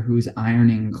daughter who's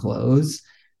ironing clothes.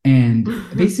 And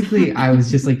basically I was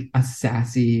just like a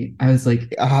sassy, I was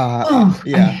like, I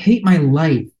hate my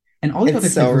life. And all the other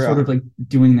kids were sort of like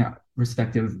doing their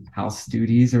respective house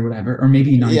duties or whatever, or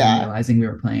maybe not even realizing we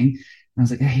were playing. And I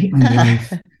was like, I hate my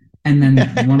life. And then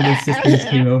one of the sisters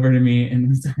came over to me and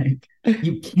was like,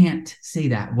 you can't say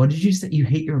that. What did you say? You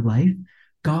hate your life?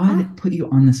 God put you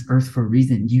on this earth for a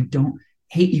reason. You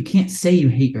can't say you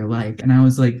hate your life. And I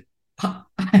was like,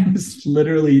 I was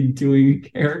literally doing a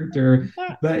character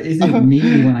that isn't me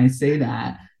when I say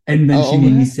that. And then she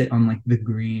made me sit on like the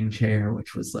green chair,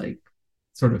 which was like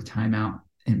sort of timeout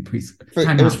in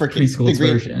preschool. It was for preschool's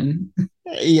version.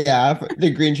 Yeah,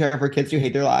 the green chair for kids who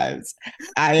hate their lives.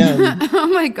 Oh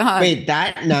my God. Wait,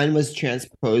 that nun was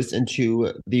transposed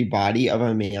into the body of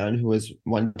a man who was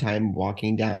one time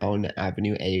walking down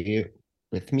Avenue A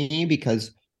with me,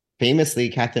 because famously,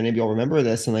 Catherine, maybe you'll remember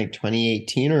this, in like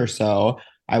 2018 or so,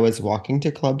 I was walking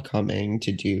to Club Cumming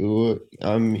to do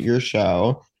your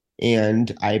show,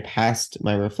 and I passed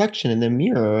my reflection in the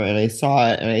mirror and I saw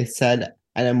it and I said,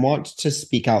 and I want to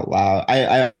speak out loud.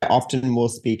 I often will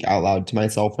speak out loud to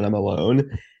myself when I'm alone.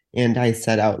 And I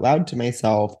said out loud to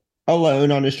myself,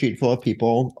 alone on a street full of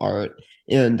people, art.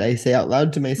 And I say out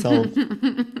loud to myself,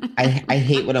 I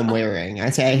hate what I'm wearing. I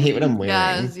say, I hate what I'm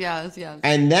wearing. Yes.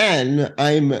 And then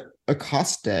I'm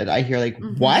accosted. I hear like,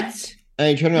 what? And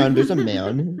I turn around,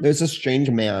 there's a strange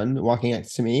man walking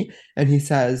next to me. And he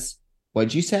says,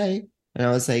 what'd you say? And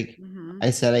I was like,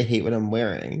 I said, I hate what I'm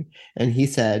wearing. And he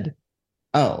said,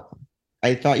 oh,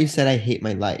 I thought you said I hate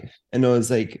my life. And I was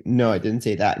like, no, I didn't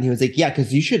say that. And he was like, yeah,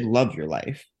 because you should love your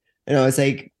life. And I was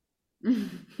like,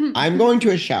 I'm going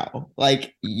to a show.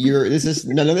 Like,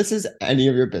 none of this is any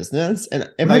of your business. And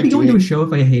if Would I be going to a show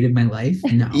if I hated my life?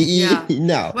 No.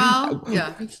 No. Well,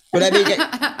 yeah. But I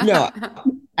mean, no,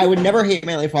 I would never hate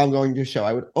my life while I'm going to a show.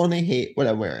 I would only hate what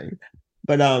I'm wearing.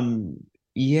 But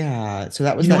yeah. So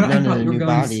that was that nun in a new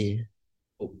body.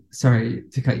 Sorry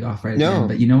to cut you off again,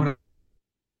 but you know what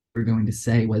we're going to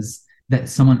say was that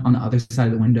someone on the other side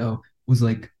of the window was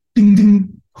like, ding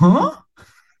ding, huh?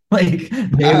 Like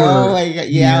they were like,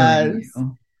 yes,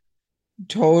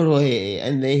 totally.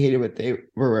 And they hated what they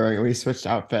were wearing, and we switched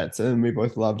outfits and we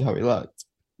both loved how we looked.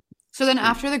 So then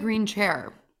after the green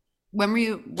chair, when were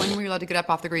you allowed to get up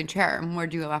off the green chair, and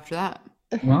where'd you go after that?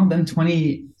 Well, then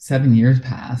 27 years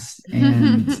passed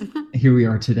and here we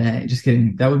are today. Just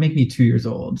kidding. That would make me 2 years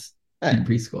old in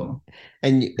preschool.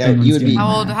 And you would be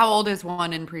how old is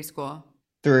one in preschool?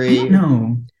 3. I don't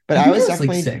know. But I was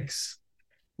definitely like 6.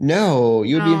 No,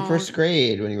 you would be in first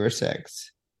grade when you were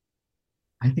 6.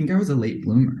 I think I was a late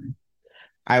bloomer.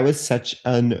 I was such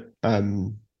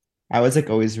I was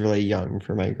like always really young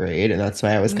for my grade, and that's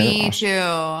why I was kind of too.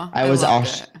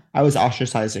 I was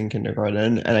ostracized in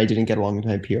kindergarten, and I didn't get along with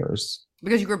my peers.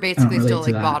 Because you were basically still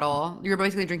like bottle. You were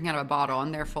basically drinking out of a bottle,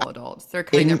 and they're full adults. They're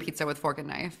cutting their pizza with fork and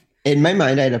knife. In my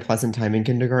mind, I had a pleasant time in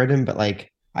kindergarten, but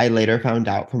like I later found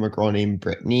out from a girl named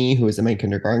Brittany, who was in my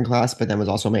kindergarten class, but then was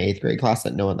also my 8th grade class,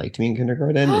 that no one liked me in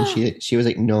kindergarten. And she was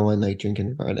like, no one liked you in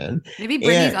kindergarten. Maybe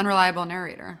Brittany's unreliable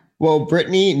narrator. Well,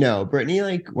 Brittany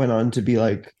like went on to be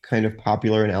like kind of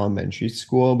popular in elementary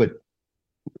school, but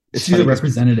she's a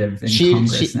representative in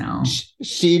Congress now.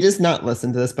 She does not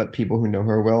listen to this, but people who know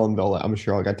her will, and I'm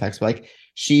sure I'll get texts. But like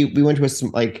we went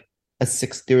to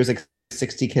there was like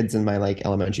 60 kids in my like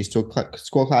elementary school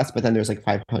class, but then there's like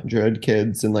 500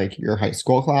 kids in like your high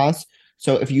school class.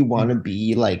 So if you want to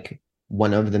be like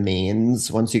one of the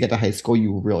mains, once you get to high school,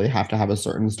 you really have to have a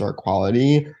certain star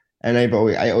quality. And I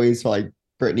always felt like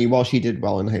Brittany, while she did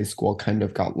well in high school, kind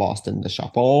of got lost in the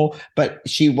shuffle. But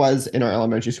she was in our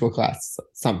elementary school class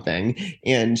something,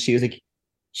 and she was like,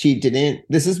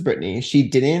 this is Brittany. She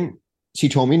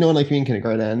told me no one liked me in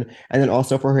kindergarten. And then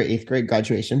also for her 8th grade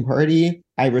graduation party,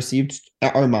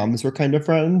 our moms were kind of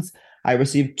friends. I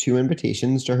received 2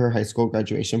 invitations to her high school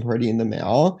graduation party in the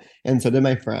mail. And so did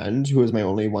my friend, who was my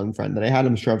only one friend that I had.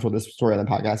 I'm sure I've told this story on the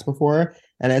podcast before.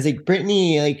 And I was like,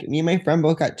 Brittany, like me and my friend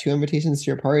both got 2 invitations to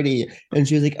your party. And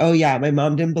she was like, oh yeah, my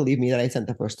mom didn't believe me that I sent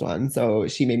the first one. So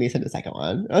she made me send the second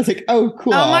one. I was like, oh,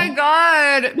 cool. Oh my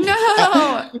God. No.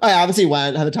 I obviously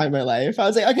went, had the time of my life. I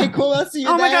was like, okay, cool. I'll see you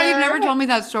Oh my there. God, you've never told me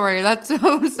that story. That's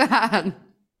so sad.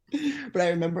 But I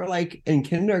remember like in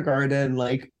kindergarten,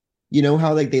 like, you know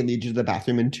how like they lead you to the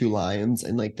bathroom in 2 lines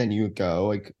and like then you go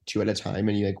like 2 at a time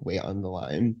and you like wait on the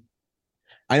line.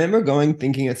 I remember going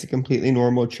thinking it's a completely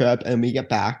normal trip, and we get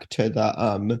back to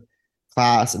the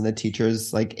class and the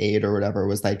teacher's like aide or whatever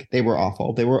was like, they were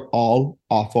awful. They were all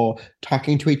awful,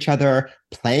 talking to each other,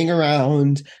 playing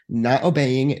around, not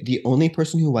obeying. The only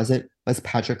person who wasn't was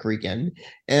Patrick Regan.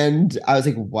 And I was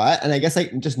like, what? And I guess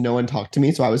like just no one talked to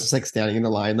me. So I was just like standing in the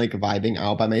line, like vibing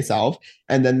out by myself.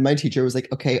 And then my teacher was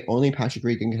like, okay, only Patrick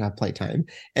Regan can have playtime.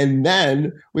 And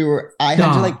then I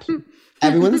had to like,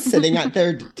 everyone's sitting at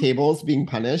their tables being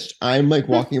punished. I'm like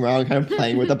walking around kind of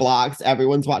playing with the blocks.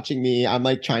 Everyone's watching me. I'm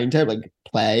like trying to like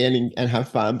play and have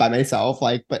fun by myself,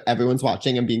 like, but everyone's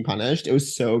watching and being punished. It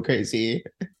was so crazy.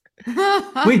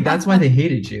 Wait, that's why they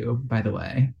hated you, by the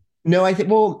way. No, I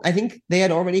think they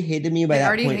had already hated me by that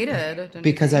point. They already hated.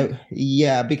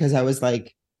 Because I was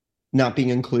like not being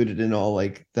included in all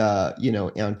like the, you know,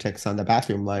 antics on the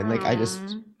bathroom line. Like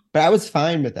but I was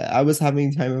fine with it. I was having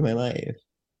the time of my life.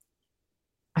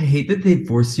 I hate that they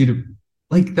force you to,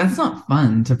 like, that's not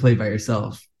fun to play by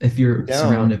yourself if you're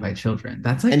surrounded by children.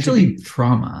 That's actually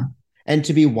trauma. And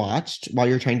to be watched while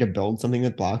you're trying to build something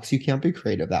with blocks, you can't be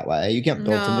creative that way. You can't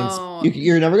build something.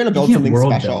 You're never going to build something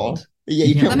special. Build. Yeah,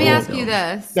 you can't. Let me ask you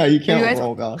this. No, you can't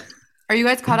roll build. Are you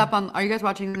guys caught up on? Are you guys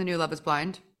watching the new Love Is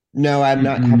Blind? No, I'm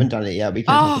not. Haven't done it yet. We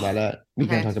can't talk about it. We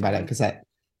can't talk about it because that.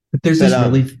 But there's this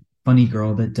really funny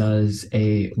girl that does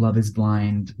a Love Is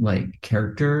Blind like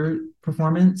character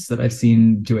performance that I've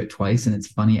seen do it twice, and it's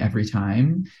funny every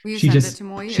time. She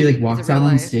like walks out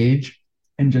on stage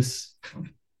and just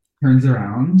turns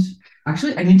around.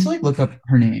 Actually, I need to like look up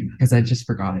her name because I just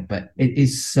forgot it, but it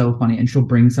is so funny. And she'll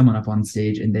bring someone up on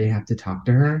stage and they have to talk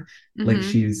to her like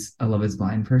she's a Love Is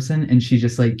Blind person, and she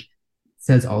just like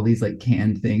says all these like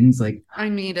canned things like, I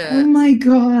need it. Oh my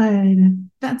God,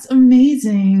 that's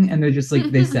amazing. And they're just like,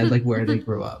 they said like where they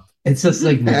grew up. It's just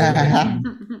like really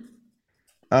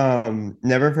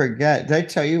never forget. Did I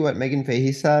tell you what Megan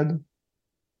Fahey said?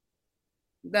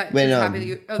 That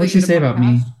what'd she say about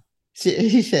me?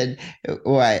 She said,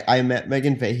 I met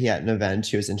Megan Fahey at an event.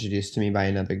 She was introduced to me by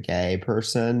another gay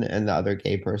person, and the other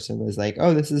gay person was like,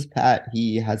 oh, this is Pat.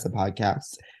 He has a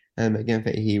podcast. And Megan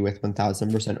Fahey, with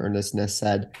 1000% earnestness,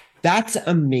 said, that's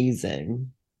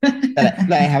amazing that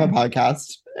I have a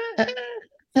podcast.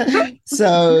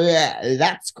 So yeah,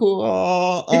 that's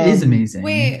cool. It is amazing.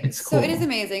 Wait, it's cool. So it is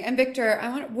amazing. And Victor,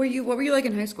 what were you like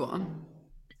in high school?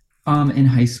 In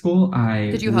high school,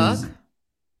 did you hug?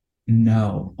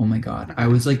 No. Oh my God. I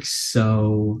was like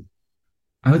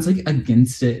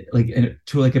against it, like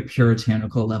to like a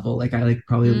puritanical level. Like I like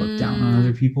probably looked down on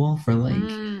other people for like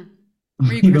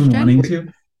even wanting to.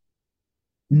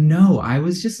 No, I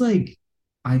was just like,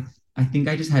 I think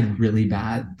I just had really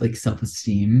bad like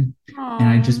self-esteem. And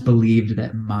I just believed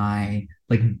that my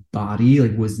like body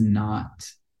like was not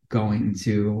going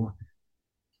to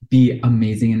be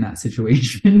amazing in that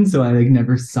situation. So I like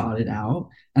never sought it out.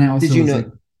 And I also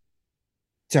dealing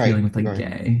with like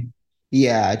gay.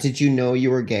 Yeah. Did you know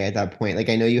you were gay at that point? Like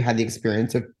I know you had the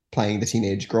experience of playing the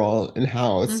teenage girl in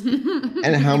House.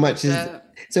 And how much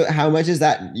is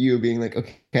that you being like,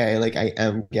 okay, like I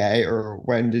am gay? Or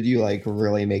when did you like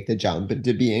really make the jump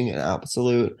into being an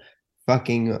absolute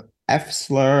fucking F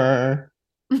slur?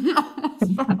 What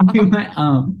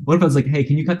if I was like, hey,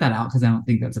 can you cut that out? Because I don't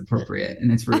think that's appropriate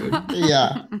and it's rude.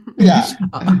 Yeah.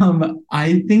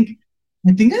 I think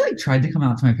I like tried to come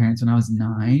out to my parents when I was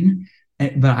 9,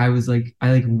 but I was like,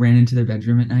 I like ran into their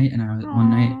bedroom at night, and I was one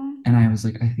night, and I was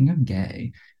like, I think I'm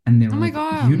gay, and they were like,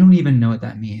 God. You don't even know what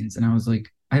that means, and I was like,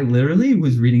 I literally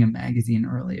was reading a magazine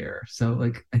earlier, so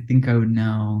like I think I would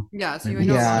know. Yeah, so you would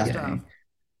know a lot of stuff.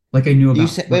 Like I knew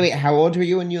about. Wait, how old were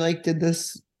you when you like did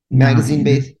this magazine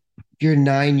base? You're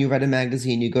 9. You read a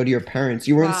magazine. You go to your parents.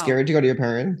 You weren't scared to go to your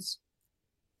parents?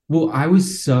 Well, I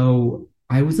was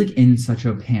like in such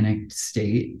a panicked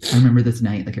state. I remember this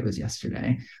night like it was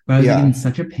yesterday, but I was like in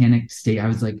such a panicked state. I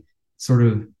was like sort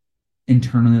of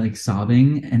internally like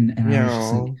sobbing, and I was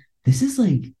just like, this is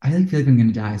like, I like feel like I'm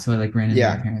gonna die. So I like ran into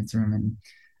my parents' room,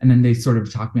 and then they sort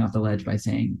of talked me off the ledge by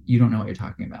saying, you don't know what you're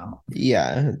talking about.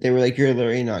 Yeah, they were like, you're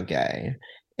literally not gay.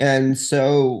 And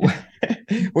so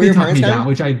were your parents down,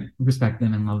 which I respect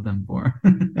them and love them for.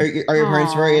 Are your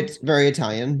parents very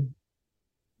Italian?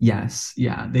 Yes.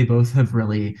 Yeah. They both have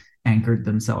really anchored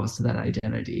themselves to that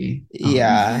identity.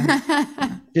 Yeah.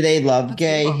 Do they love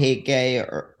gay, hate gay,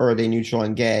 or are they neutral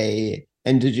on gay?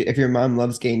 And if your mom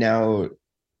loves gay now,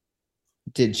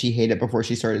 did she hate it before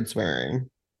she started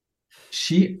swearing?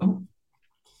 Did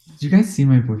you guys see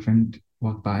my boyfriend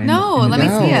walk by? No, let me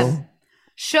see it.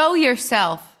 Show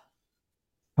yourself.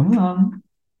 Come on.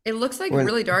 It looks like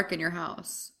really dark in your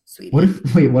house, sweetie.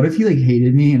 What if he like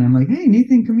hated me and I'm like, hey,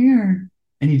 Nathan, come here.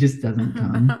 And he just doesn't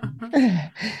come.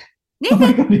 Nathan. Oh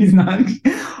my God, he's not.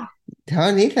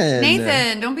 Tell Nathan.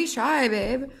 Nathan, don't be shy,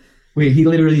 babe. Wait, he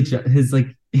literally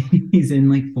he's in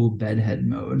like full bedhead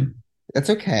mode. That's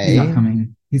okay. He's not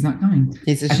coming. He's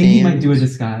ashamed. I think he might do a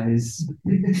disguise.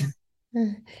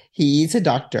 He's a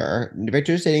doctor.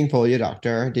 Victor's dating fully a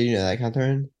doctor. Did you know that,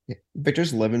 Catherine?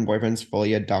 Victor's live-in boyfriend's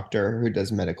fully a doctor who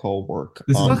does medical work.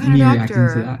 What kind of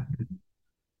doctor?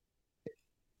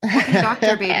 What kind of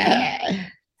doctor, baby?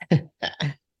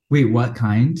 Wait, what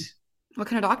kind? What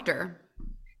kind of doctor?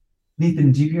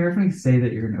 Nathan, do you care if I say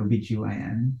that you're an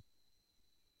OBGYN?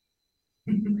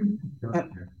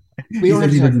 He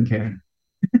doesn't care.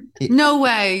 No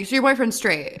way. So your boyfriend's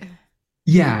straight?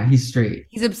 Yeah, he's straight.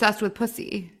 He's obsessed with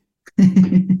pussy.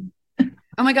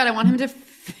 Oh my God, I want him to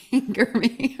finger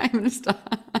me. I'm going to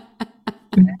stop.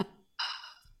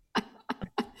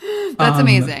 That's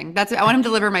amazing. I want him to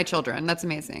deliver my children. That's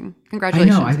amazing.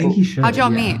 Congratulations. I know, I think he should. How'd y'all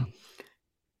meet?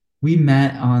 We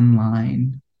met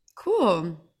online.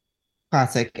 Cool.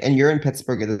 Classic. And you're in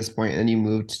Pittsburgh at this point, and you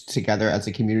moved together as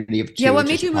a community of two. Yeah, what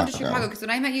made you move to Chicago? Because when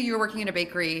I met you, you were working in a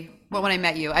bakery. Well, when I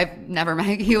met you, I've never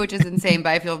met you, which is insane, but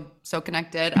I feel so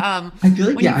connected. I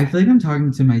feel like I'm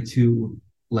talking to my two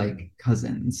like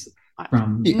cousins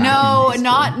from who's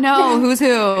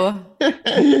who?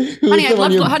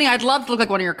 Honey, I'd love to look like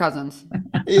one of your cousins.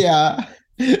 Yeah.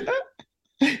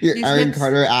 Your Aaron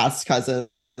Carter ass cousins.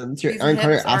 Your Aaron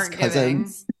Carter ass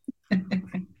cousins.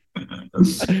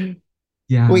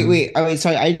 Yeah. Wait. Oh, wait.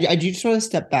 Sorry. I do just want to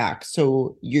step back.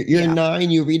 So you're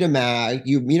 9. You read a mag.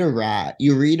 You read a rag.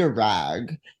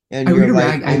 And I read a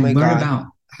rag. I learned about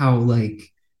how like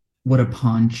what a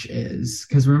paunch is,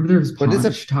 because remember there was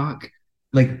paunch talk.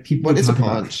 Like people. What is a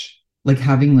paunch? Like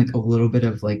having like a little bit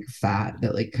of like fat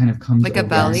that like kind of comes like a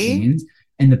belly. Jeans,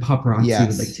 and the paparazzi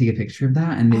would like take a picture of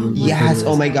that, and they would. Yes.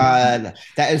 Oh my God.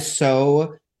 That is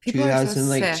so.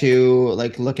 2002,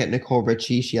 like look at Nicole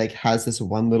Richie. She like has this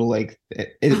one little like.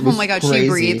 Oh my God, crazy. She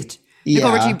breathed. Yeah.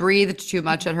 Nicole Richie breathed too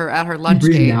much at her lunch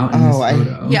date.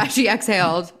 Yeah, she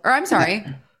exhaled. Or I'm sorry.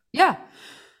 Yeah.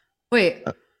 Wait.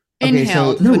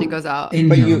 Inhaled is when it goes out.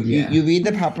 But you read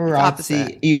the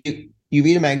paparazzi. You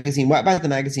read a magazine. What about the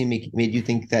magazine made you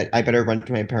think that I better run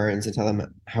to my parents and tell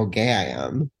them how gay I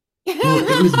am? Well,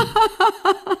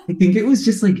 I think it was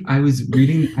just like I was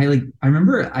reading. I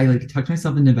remember I like tucked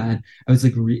myself into bed. I was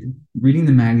like reading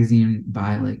the magazine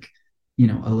by like, you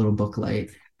know, a little book light,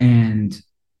 and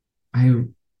I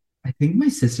think my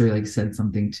sister like said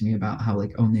something to me about how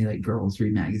like only like girls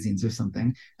read magazines or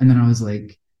something, and then I was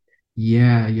like,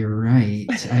 yeah, you're right.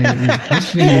 I was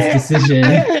questioning this decision.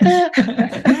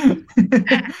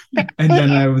 And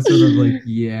then I was sort of like,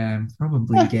 yeah, I'm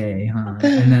probably gay, huh?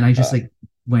 And then I just like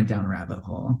went down a rabbit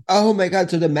hole. Oh my God.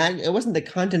 So it wasn't the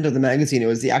content of the magazine, it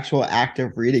was the actual act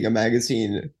of reading a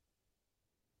magazine.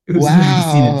 It was the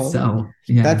magazine itself.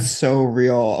 Yeah. That's so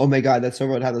real. Oh my God, that's so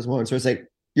real to have this moment. So it's like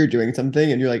you're doing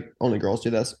something and you're like, only girls do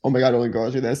this. Oh my God, only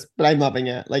girls do this. But I'm loving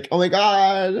it. Like, oh my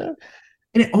God.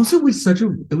 And it also was such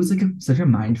a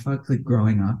mind fuck like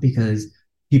growing up, because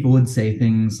people would say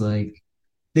things like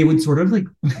they would sort of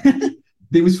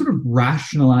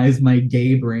rationalize my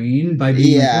gay brain by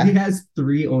being like, well, he has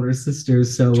 3 older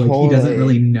sisters, so like he doesn't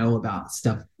really know about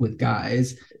stuff with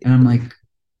guys. And I'm like,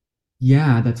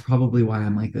 Yeah, that's probably why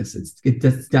I'm like this.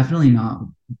 That's definitely not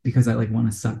because I like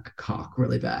want to suck cock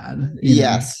really bad.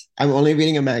 Yes, I'm only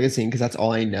reading a magazine because that's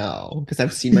all I know. Because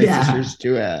I've seen my sisters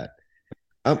do it.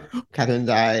 Oh, Catherine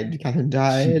died. Catherine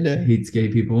died. She hates gay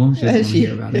people. She doesn't want to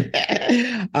hear about it.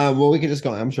 Well, we can just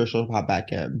go. I'm sure she'll pop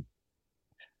back in.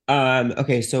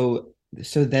 Okay, so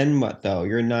then what though?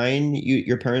 You're 9.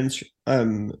 Your parents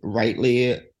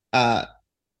rightly Put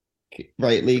me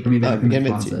back in the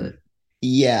convinced you. closet.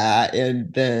 Yeah,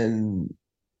 and then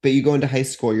but you go into high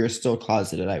school, you're still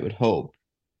closeted, I would hope.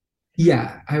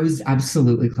 Yeah, I was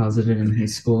absolutely closeted in high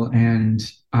school and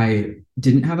I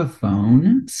didn't have a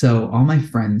phone. So all my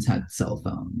friends had cell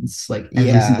phones, like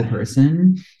every single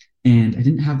person. And I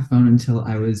didn't have a phone until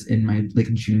I was in my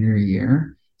like junior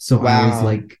year. So I was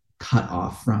like cut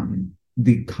off from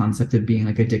the concept of being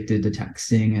like addicted to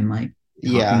texting and like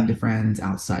talking to friends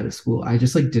outside of school. I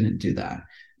just like didn't do that.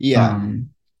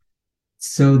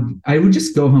 So I would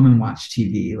just go home and watch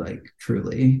TV, like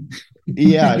truly.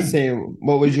 Yeah, same.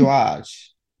 What would you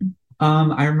watch?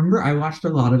 I remember I watched a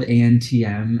lot of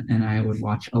ANTM and I would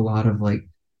watch a lot of like,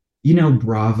 you know,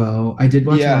 Bravo. I did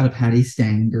watch a lot of Patty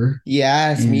Stanger.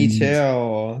 Yes, me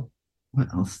too.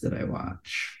 What else did I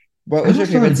watch? What was your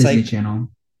favorite Disney Channel?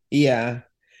 Yeah.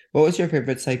 What was your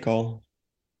favorite cycle?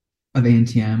 Of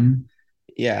ANTM?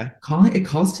 Yeah. It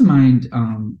calls to mind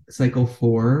cycle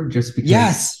 4 just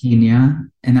because Kenya,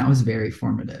 and that was very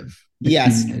formative. The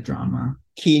Kenya drama.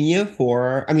 Kenya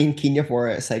 4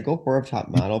 cycle 4 of Top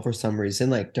Model for some reason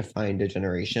like defined a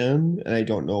generation, and I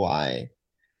don't know why.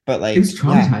 But like it was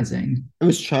traumatizing. It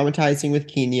was traumatizing with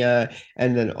Kenya,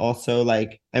 and then also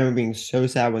like I remember being so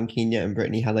sad when Kenya and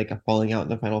Brittany had like a falling out in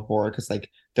the final 4 because like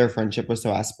their friendship was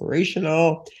so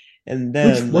aspirational. And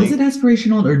then was it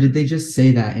aspirational, or did they just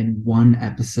say that in one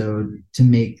episode to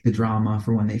make the drama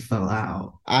for when they fell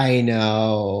out? I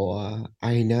know.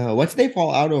 What did they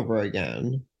fall out over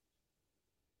again?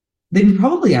 They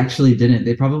probably actually didn't.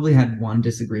 They probably had one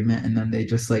disagreement and then they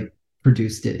just like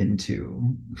produced it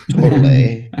into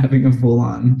having a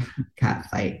full-on cat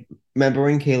fight. Remember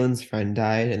when Kaylin's friend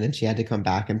died and then she had to come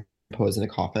back and pose in a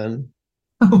coffin?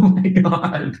 Oh my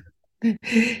god.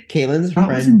 Kaylin's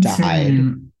friend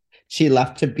died. She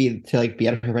left to be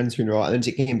at her friend's funeral, and then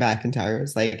she came back and Tyra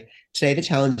was like, today the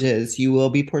challenge is you will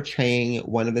be portraying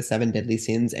one of the 7 deadly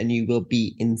sins and you will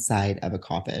be inside of a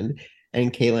coffin.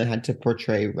 And Kaylin had to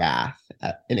portray wrath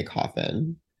in a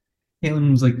coffin.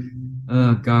 Kaylin was like,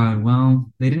 oh god,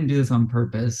 well, they didn't do this on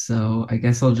purpose, so I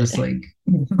guess I'll just like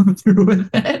go through with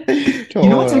it. Totally. You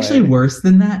know what's actually worse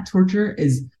than that torture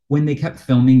is when they kept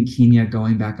filming Kenya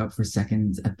going back up for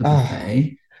seconds at the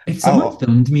buffet. If someone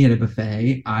filmed me at a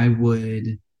buffet, I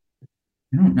would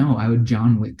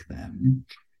John Wick them.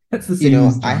 That's the same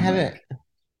as John Wick.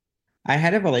 I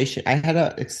had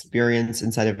an experience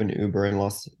inside of an Uber in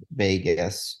Las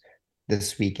Vegas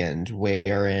this weekend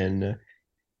wherein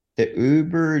the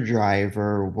Uber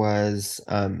driver was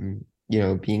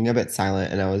being a bit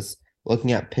silent, and I was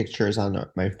looking at pictures on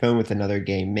my phone with another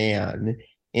gay man,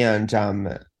 and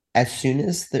as soon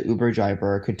as the Uber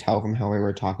driver could tell from how we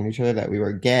were talking to each other that we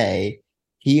were gay,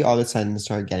 he all of a sudden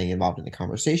started getting involved in the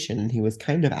conversation, and he was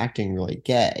kind of acting really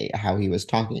gay how he was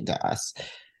talking to us.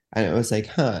 And it was like,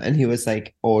 huh. And he was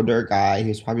like older guy. He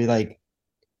was probably like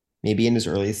maybe in his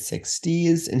early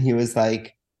 60s. And he was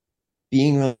like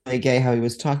being really gay how he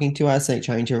was talking to us, like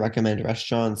trying to recommend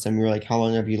restaurants. And we were like, how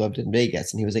long have you lived in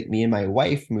Vegas? And he was like, me and my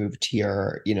wife moved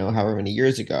here, however many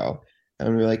years ago. And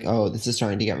we were like, oh, this is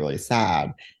starting to get really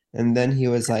sad. And then he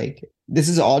was like, this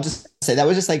is all just say that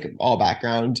was just like all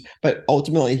background. But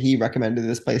ultimately he recommended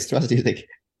this place to us. He was like,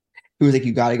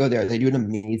 you got to go there. They do an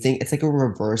amazing, it's like a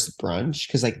reverse brunch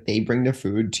because like they bring the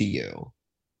food to you.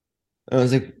 And I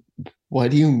was like, what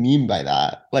do you mean by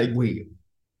that? Like, wait.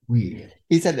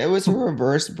 He said it was a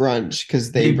reverse brunch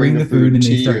because they bring the food and to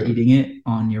they start eating it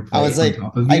on your plate. I was like, on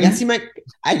top of you? I guess he might.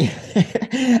 I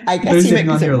guess he might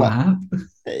on your lap.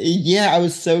 Yeah, I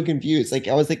was so confused. Like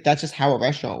I was like, that's just how a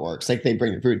restaurant works. Like they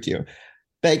bring the food to you.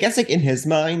 But I guess like in his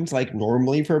mind, like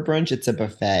normally for a brunch, it's a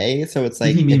buffet. So it's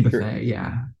like you mean buffet,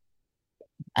 yeah.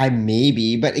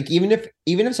 Maybe, but like even if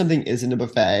something isn't a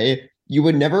buffet, you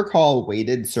would never call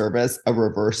weighted service a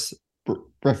reverse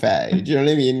buffet. Do you know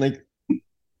what I mean? Like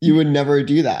you would never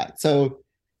do that. So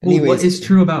anyways, what is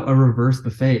true about a reverse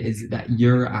buffet is that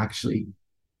you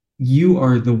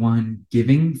are the one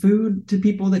giving food to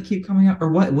people that keep coming up. Or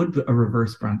what would a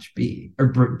reverse brunch be or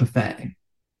buffet?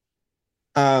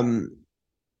 A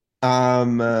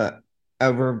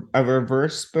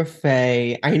reverse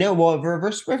buffet. I know. Well, a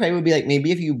reverse buffet would be like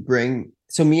maybe if you bring.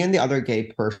 So me and the other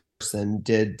gay person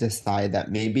did decide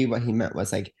that maybe what he meant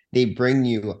was like they bring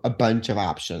you a bunch of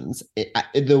options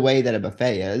the way that a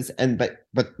buffet is, and but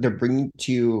they're bringing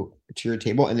to your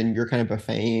table, and then you're kind of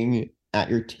buffeting at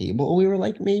your table. We were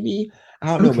like, maybe, I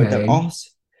don't know, but they're also.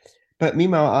 But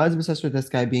meanwhile, I was obsessed with this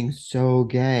guy being so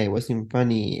gay. It wasn't even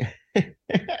funny.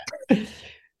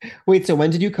 Wait, so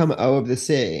when did you come out of the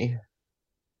sea?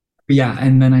 Yeah,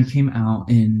 and then I came out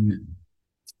in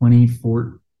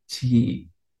 2014,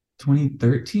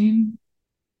 2013.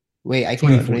 Wait, I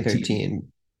came out in 2013.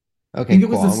 Okay, I think it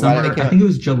was the summer. I think it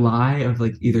was July of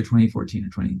like either 2014 or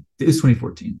 20. It was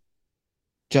 2014.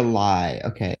 July.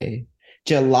 Okay.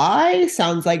 July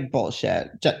sounds like bullshit.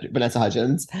 Vanessa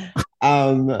Hudgens.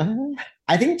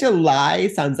 I think July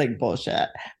sounds like bullshit.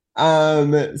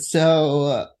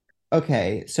 So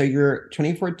okay, so you're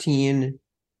 2014.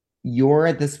 You're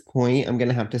at this point, I'm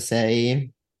gonna have to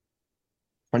say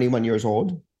 21 years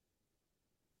old.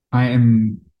 I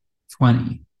am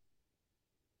 20.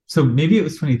 So maybe it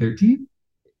was 2013?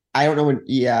 I don't know when.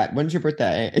 Yeah, when's your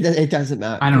birthday? It doesn't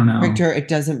matter. I don't know. Victor, it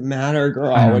doesn't matter,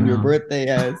 girl, when your birthday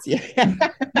is. Yeah.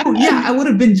 Oh, yeah, I would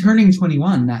have been turning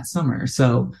 21 that summer.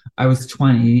 So I was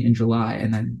 20 in July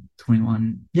and then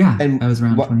 21. Yeah, and I was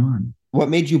around 21. What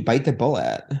made you bite the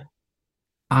bullet?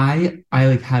 I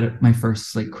like had my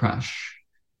first like crush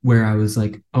where I was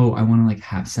like, oh, I want to like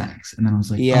have sex. And then I was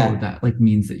like, oh, that like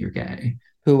means that you're gay.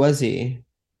 Who was he?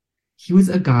 He was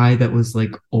a guy that was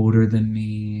like older than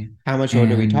me. How much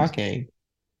older are we talking?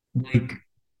 Like,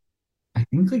 I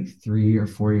think like 3 or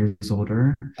 4 years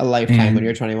older. A lifetime when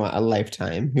you're 21. A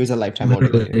lifetime. He was a lifetime older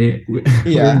than you.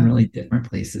 We're in really different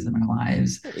places in our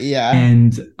lives. Yeah.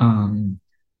 And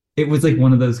it was like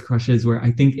one of those crushes where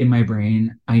I think in my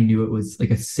brain I knew it was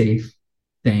like a safe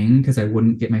thing because I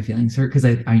wouldn't get my feelings hurt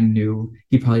because I knew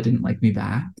he probably didn't like me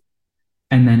back.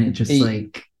 And then it just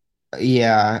like.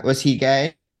 Yeah. Was he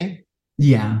gay?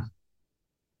 Yeah.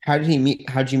 How'd you meet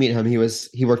him?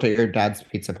 He worked at your dad's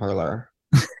pizza parlor.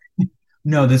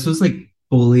 No, this was like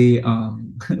fully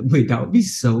wait, that would be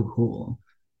so cool.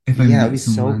 If I it'd be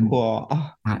so cool.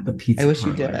 At the pizza I wish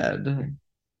parlor. you did.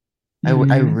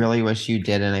 I really wish you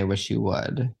did, and I wish you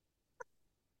would.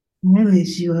 I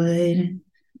wish you would.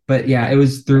 But yeah, it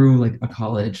was through like a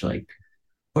college like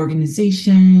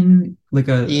organization, like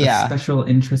a special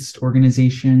interest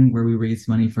organization where we raised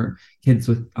money for kids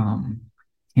with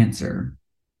cancer.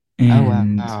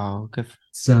 And wow. Good.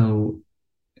 So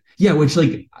yeah, which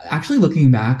like actually looking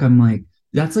back, I'm like,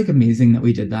 that's like amazing that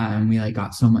we did that and we like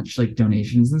got so much like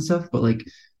donations and stuff, but like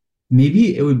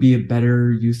maybe it would be a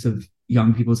better use of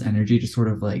young people's energy to sort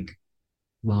of like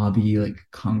lobby like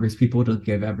Congress people to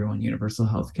give everyone universal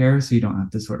health care so you don't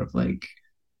have to sort of like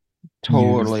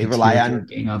totally rely on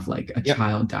of like a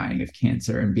child dying of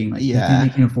cancer and being like they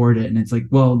can afford it, and it's like,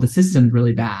 well, the system's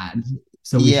really bad,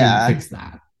 so we should fix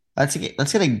that. Let's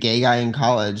get a gay guy in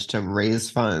college to raise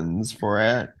funds for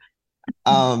it.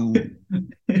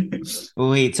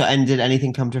 Wait, so and did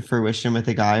anything come to fruition with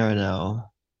the guy or no?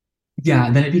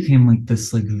 Yeah, then it became like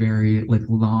this like very like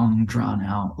long drawn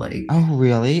out like. Oh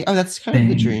really? Oh, that's kind of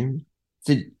the dream.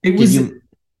 It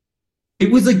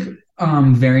was like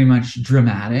very much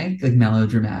dramatic, like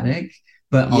melodramatic,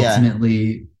 but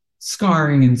ultimately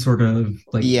scarring and sort of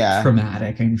like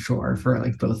traumatic, I'm sure, for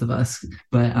like both of us.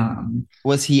 But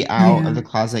was he out of the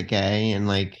closet gay and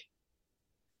like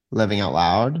living out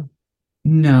loud?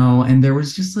 No, and there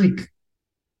was just like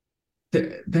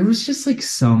there was just like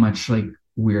so much like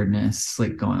weirdness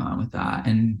like going on with that.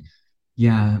 And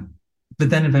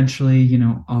but then eventually, you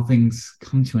know, all things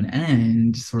come to an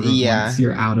end sort of once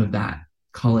you're out of that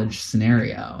college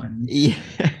scenario and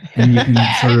and you can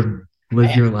sort of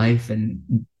live your life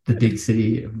in the big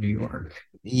city of New York.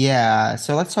 Yeah,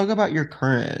 so let's talk about your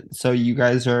current. So you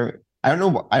guys are, I don't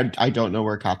know, I don't know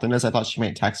where Catherine is. I thought she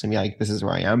might text me like, this is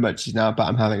where I am, but she's not, but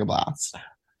I'm having a blast.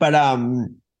 But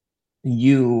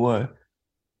you're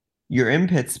in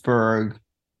Pittsburgh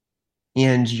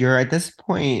and you're at this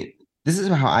point, this is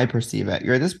how I perceive it.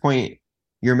 You're at this point,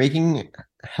 you're making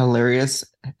hilarious,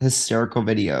 hysterical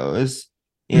videos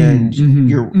and and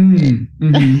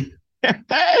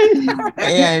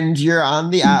you're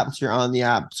on the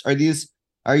apps.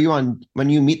 Are you on, when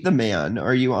you meet the man,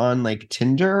 are you on like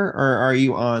Tinder or are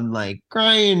you on like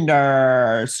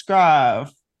Grindr,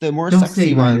 Scruff, the more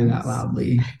sexy ones? Don't say that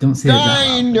loudly. Don't say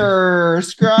Grindr,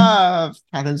 Scruff.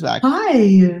 Catherine's back.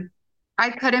 Hi. I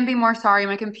couldn't be more sorry.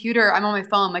 I'm on my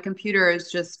phone. My computer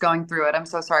is just going through it. I'm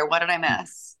so sorry. What did I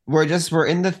miss? We're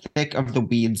in the thick of the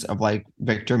weeds of like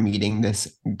Victor meeting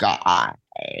this guy.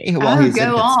 Go on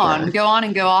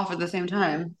and go off at the same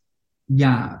time.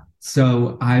 Yeah.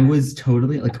 So I was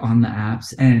totally like on the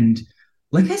apps, and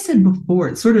like I said before,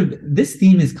 it's sort of this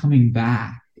theme is coming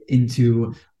back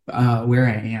into where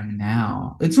I am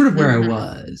now. It's sort of where I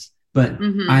was, but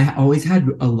I always had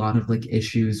a lot of like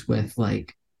issues with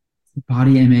like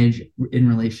body image in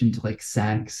relation to like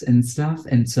sex and stuff.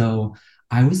 And so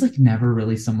I was like never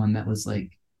really someone that was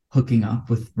like hooking up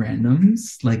with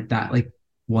randoms. Like that like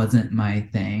wasn't my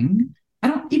thing. I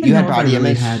don't even know if I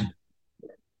really had.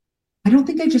 I don't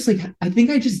think I just like I think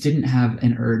I just didn't have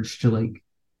an urge to like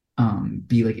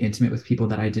be like intimate with people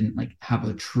that I didn't like have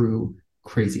a true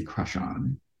crazy crush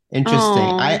on. Interesting.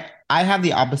 Aww. I have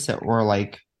the opposite where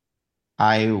like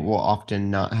I will often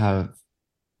not have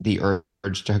the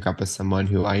urge to hook up with someone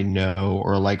who I know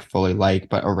or like fully like,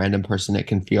 but a random person, it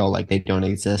can feel like they don't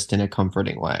exist in a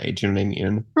comforting way. Do you know what I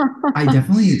mean? I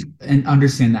definitely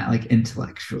understand that like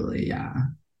intellectually, yeah.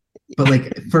 But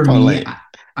like for totally. me,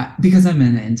 because I'm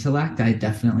an intellect, I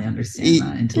definitely understand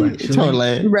that intellectually.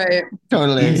 Totally. Right.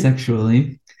 Totally. And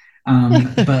sexually.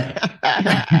 But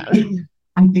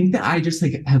I think that I just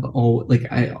like have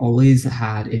I always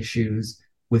had issues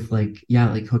with like, yeah,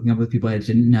 like hooking up with people I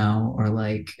didn't know, or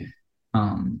like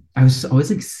I was always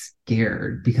like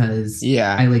scared because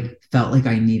I like felt like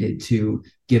I needed to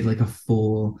give like a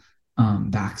full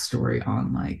backstory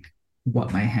on like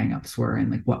what my hangups were and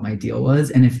like what my deal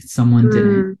was. And if someone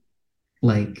didn't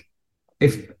like,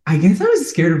 if I guess I was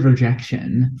scared of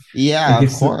rejection. Yeah, like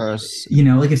of course. You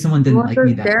know, like if someone didn't like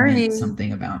me, that meant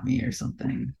something about me or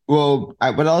something. Well,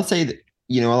 I'll say that,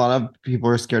 you know, a lot of people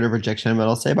are scared of rejection. What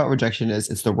I'll say about rejection is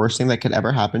it's the worst thing that could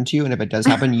ever happen to you. And if it does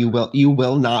happen, you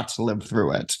will not live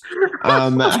through it.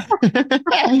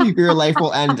 Your life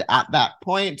will end at that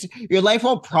point. Your life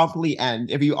will promptly end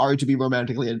if you are to be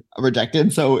romantically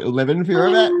rejected. So live in fear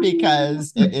of it,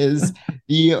 because it is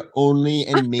the only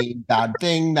and main bad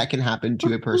thing that can happen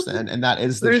to a person. And that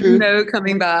is the truth. There's no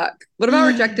coming back. What about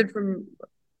rejected from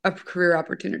a career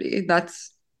opportunity?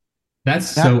 That's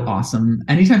so awesome.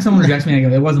 Anytime someone rejects me, I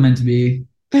go, it wasn't meant to be.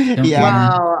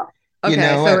 Wow. Okay. You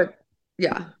know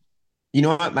yeah. You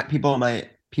know what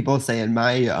people say in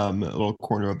my little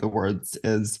corner of the woods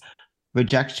is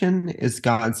rejection is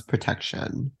God's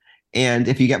protection. And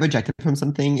if you get rejected from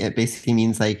something, it basically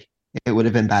means like it would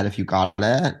have been bad if you got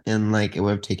it, and like it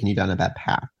would have taken you down a bad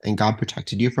path. And God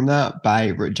protected you from that by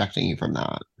rejecting you from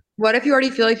that. What if you already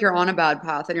feel like you're on a bad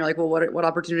path and you're like, well, what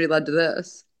opportunity led to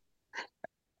this?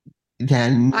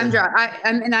 Then I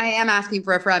am asking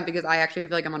for a friend because I actually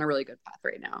feel like I'm on a really good path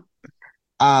right now.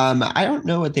 I don't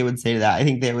know what they would say to that. I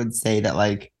think they would say that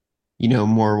like, you know,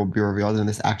 more will be revealed, and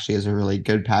this actually is a really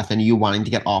good path. And you wanting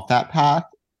to get off that path,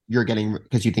 you're getting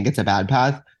because you think it's a bad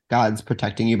path. God's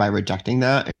protecting you by rejecting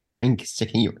that and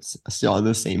sticking you still on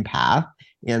the same path,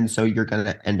 and so you're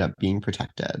gonna end up being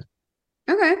protected.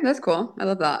 Okay, that's cool. I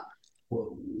love that.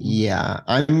 Yeah,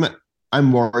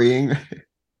 I'm worrying.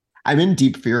 I'm in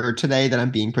deep fear today that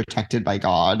I'm being protected by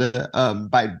God,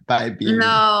 by being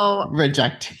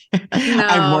rejected. No,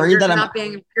 I'm worried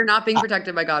that you're not being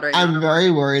protected by God right now. I'm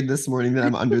very worried this morning that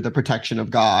I'm under the protection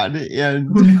of God, and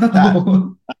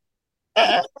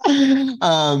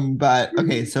but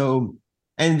okay, so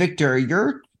and Victor,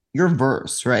 your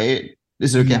verse, right?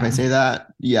 Is it okay if I say that?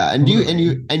 Yeah, and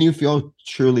totally. you feel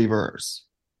truly verse.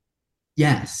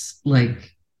 Yes,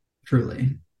 like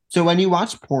truly. So when you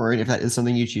watch porn, if that is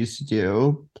something you choose to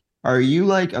do, are you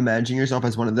like imagining yourself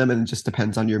as one of them, and it just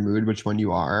depends on your mood which one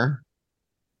you are?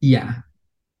 Yeah.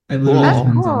 It literally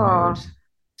depends on mood.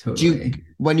 Totally.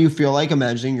 When you feel like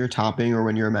imagining your topping or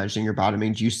when you're imagining your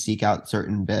bottoming, do you seek out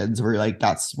certain bids where you're like,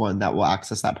 that's one that will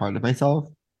access that part of myself?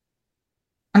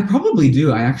 I probably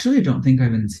do. I actually don't think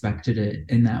I've inspected it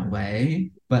in that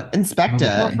way, but inspect it.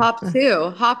 Well,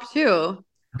 hop too.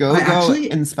 Go,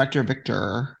 actually, Inspector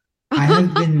Victor. I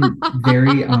have been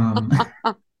very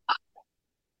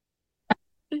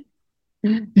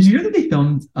Did you know that they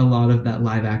filmed a lot of that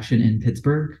live action in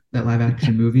Pittsburgh? That live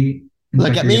action movie?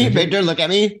 Look at me, Victor, look at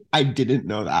me. I didn't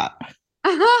know that.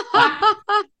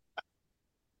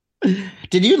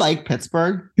 Did you like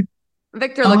Pittsburgh?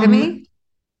 Victor, look at me.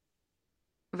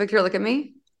 Victor, look at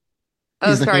me.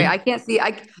 Oh, sorry. I can't see.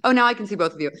 Now I can see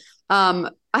both of you.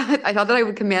 I thought that I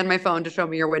would command my phone to show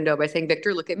me your window by saying,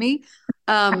 Victor, look at me.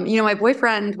 You know, my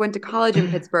boyfriend went to college in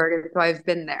Pittsburgh, so I've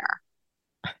been there.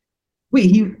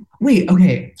 Wait,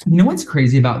 okay. You know what's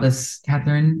crazy about this,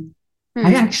 Catherine?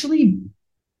 I've actually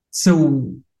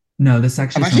I've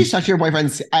actually sucked your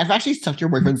boyfriend's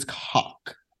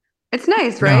cock. It's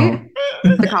nice, right?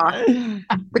 No.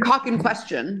 The cock in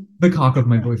question. The cock of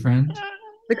my boyfriend.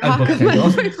 The cock of my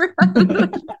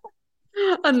boyfriend.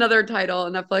 Another title,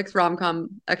 Netflix rom-com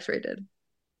X-rated.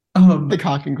 The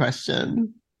cock in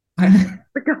question.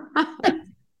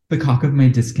 The cock of my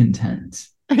discontent.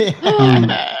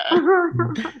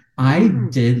 I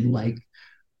did like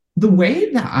the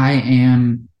way that I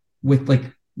am with like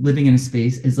living in a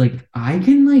space is like I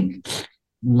can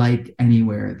like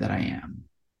anywhere that I am.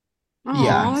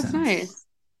 Oh, that's nice.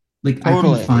 Like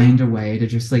totally. I can find a way to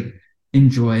just like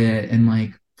enjoy it and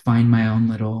like find my own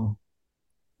little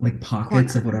like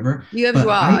pockets of whatever. You have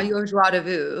joie de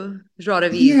vivre. Joie de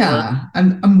vivre. Yeah.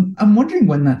 I'm wondering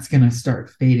when that's gonna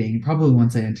start fading. Probably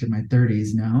once I enter my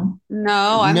 30s, no?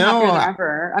 No, I'm happier than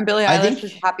ever. I'm Billie Eilish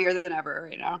is happier than ever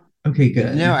right now. Okay,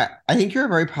 good. No, I think you're a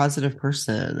very positive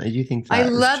person. I do think that I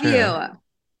love you.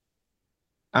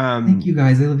 Thank you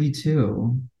guys. I love you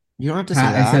too. You don't have to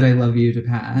Pat, say that. I said I love you to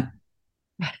Pat.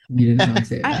 You didn't really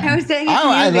say that. I was saying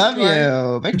I love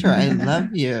you, Victor. I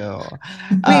love you.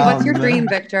 Wait, what's your dream,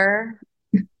 Victor?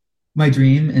 My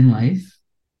dream in life?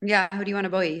 Yeah, who do you want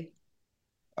to boy?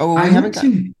 Oh, we haven't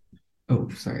Oh,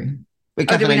 sorry. Wait,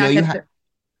 Catherine, I know you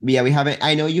Yeah, we haven't.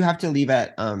 I know you have to leave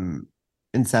at in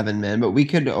 7 minutes, but we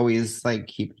could always like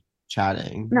keep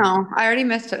chatting. No, I already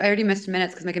missed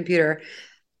minutes because my computer.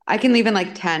 I can leave in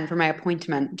like 10 for my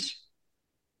appointment.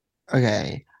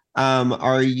 Okay.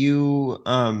 Are you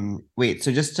wait,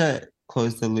 so just to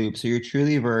close the loop, so you're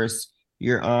truly verse,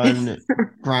 you're on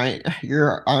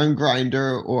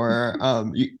Grindr,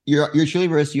 or you're truly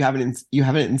verse, you haven't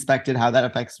inspected how that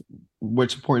affects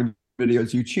which porn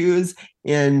videos you choose,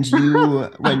 and you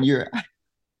when you're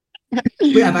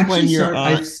Wait,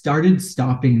 I've started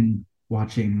stopping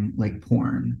watching like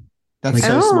porn. That's like,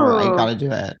 so smart. I gotta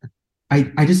do it.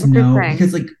 I just know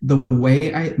because like the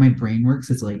way my brain works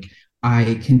is like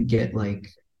I can get like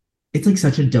it's like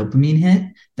such a dopamine hit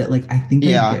that like I think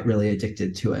I get really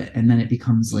addicted to it, and then it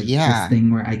becomes like this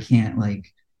thing where I can't like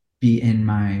be in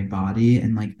my body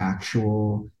and like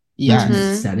actual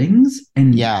settings.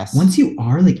 And once you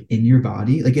are like in your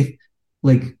body, like if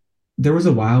like there was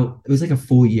a while, it was like a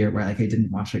full year where like I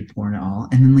didn't watch like porn at all,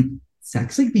 and then like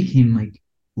sex like became like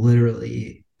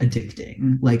literally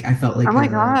addicting. Like I felt like oh my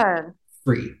god,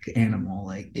 freak animal.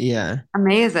 Like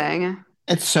amazing.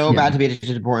 It's so bad to be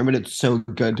addicted to porn, but it's so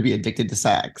good to be addicted to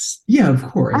sex. Yeah, of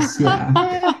course.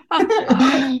 Yeah.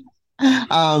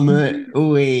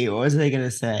 Wait, what was I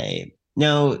gonna say?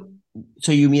 No,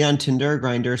 so you meet on Tinder,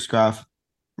 Grindr, Scruff,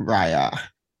 Raya.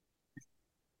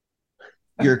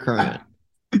 Your current.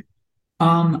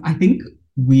 I think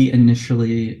we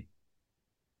initially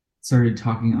started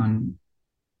talking on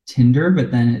Tinder,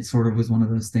 but then it sort of was one of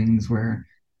those things where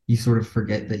you sort of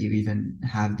forget that you even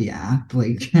have the app,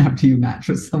 like after you match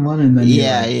with someone, and then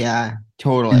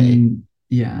totally, and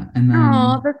then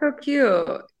that's so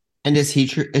cute. And is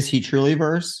he truly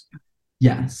verse?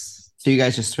 Yes. So you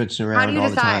guys just switching around how do you all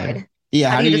decide? the time?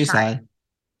 Yeah, how do you decide?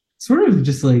 Sort of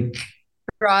just like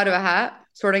draw to a hat,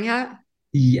 sorting hat.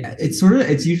 Yeah, it's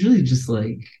usually just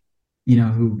like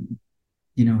who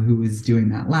was doing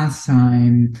that last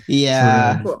time.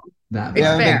 Yeah, sort of that. It's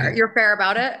fair. You're fair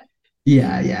about it.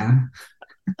 Yeah.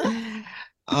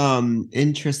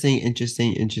 Interesting.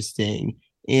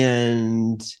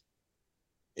 And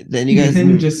then you guys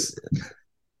just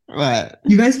what?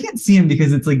 You guys can't see him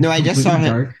because it's like no, I just saw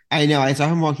him. Dark. I know, I saw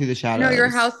him walk through the shadows. No, your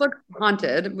house looks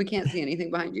haunted. We can't see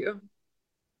anything behind you.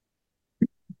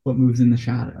 What moves in the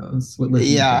shadows? What lives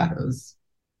in the shadows?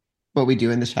 What we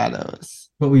do in the shadows.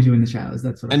 What we do in the shadows.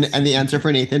 That's what. And the answer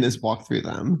for Nathan is walk through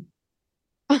them.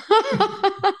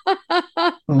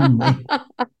 Only.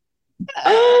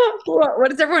 What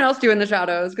does everyone else do in the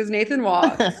shadows? Because Nathan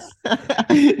walks.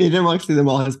 Nathan walks through them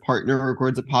while his partner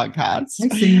records a podcast. I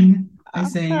sing.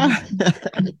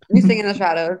 You sing in the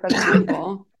shadows. That's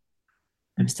beautiful.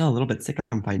 I'm still a little bit sick,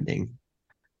 I'm finding.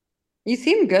 You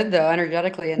seem good though,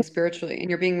 energetically and spiritually, and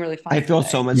you're being really fun. I feel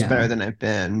so much better than I've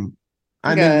been.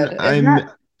 Good.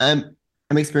 I'm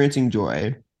experiencing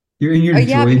joy. You're in your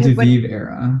joy de vivre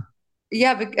era.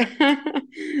 Yeah,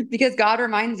 because God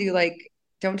reminds you, like,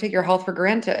 don't take your health for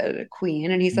granted,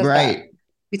 queen. And he says that.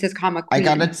 He says, comma, queen.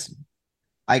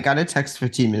 I got a text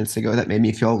 15 minutes ago that made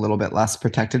me feel a little bit less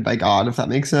protected by God, if that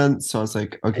makes sense. So I was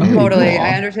like, okay. Totally. Cool.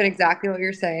 I understand exactly what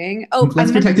you're saying. Oh,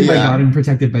 less protected by God and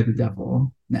protected by the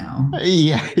devil now.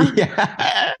 Yeah.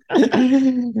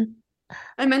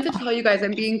 I meant to tell you guys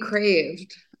I'm being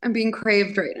craved. I'm being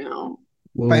craved right now.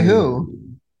 Whoa. By who?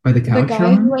 By the couch?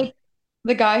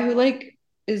 The guy who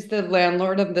is the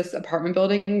landlord of this apartment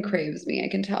building craves me. I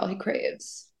can tell he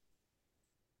craves.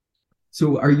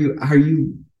 So are you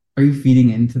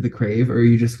feeding into the crave, or are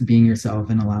you just being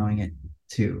yourself and allowing it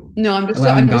to? No, I'm just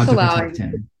allowing God to protect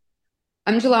him.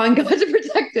 I'm just allowing God to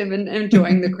protect him and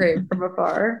enjoying the crave from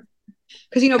afar.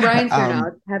 Because Brian's here now.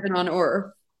 It's heaven on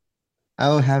earth.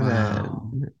 Oh, heaven.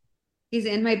 Wow. He's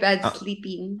in my bed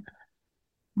sleeping.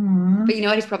 Aww. But you know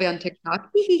what? He's probably on TikTok.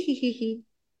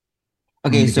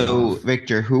 Okay, so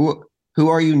Victor, who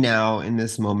are you now in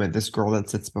this moment? This girl that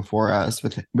sits before us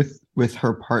with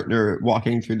her partner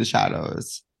walking through the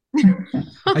shadows.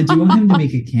 I do want him to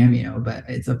make a cameo, but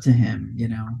it's up to him,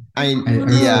 I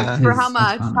yeah. For how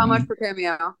much? Autonomy. How much for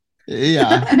cameo?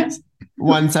 Yeah.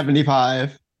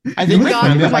 175. I think my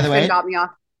cameo, by the way, got me off.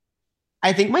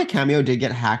 I think my cameo did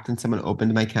get hacked and someone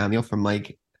opened my cameo from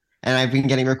and I've been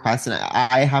getting requests and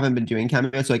I haven't been doing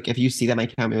cameo. So if you see that my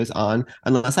cameo is on,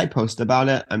 unless I post about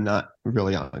it, I'm not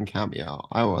really on cameo,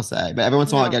 I will say. But every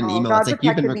once in a while I get an email. It's like,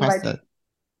 you've been requested.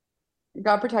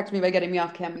 God protected me by getting me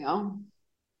off cameo.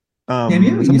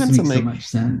 Cameo used to make so much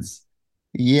sense.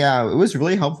 Yeah, it was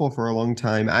really helpful for a long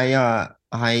time.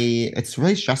 It's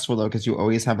really stressful though, because you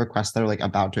always have requests that are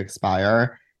about to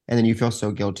expire and then you feel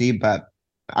so guilty. But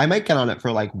I might get on it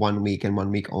for 1 week and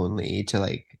 1 week only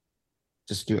to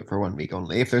just do it for 1 week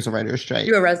only if there's a writer's strike.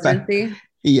 Do a residency? But,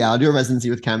 yeah, I'll do a residency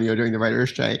with cameo during the writer's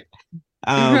strike.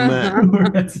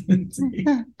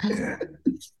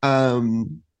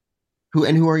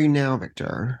 Who are you now,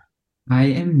 Victor? I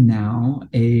am now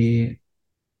a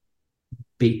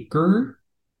baker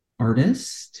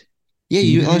artist. Yeah,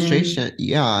 you do illustration.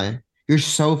 Yeah. You're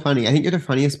so funny. I think you're the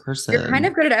funniest person. You're kind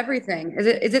of good at everything.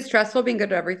 Is it stressful being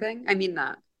good at everything? I mean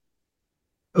that.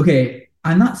 Okay,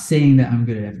 I'm not saying that I'm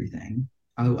good at everything.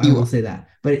 I will say that.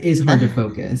 But it is hard to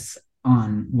focus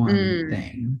on one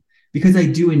thing because I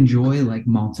do enjoy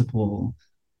multiple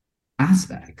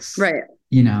aspects. Right.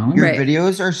 Your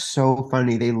videos are so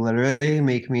funny. They literally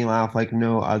make me laugh like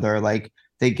no other.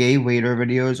 The gay waiter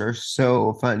videos are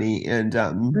so funny. And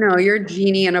no, you're a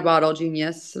genie in a bottle,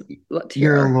 genius.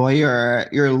 Your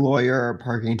lawyer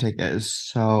parking ticket is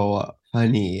so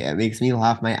funny. It makes me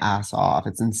laugh my ass off.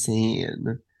 It's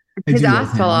insane. His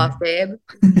ass fell off, babe.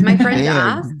 My friend's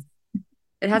ass.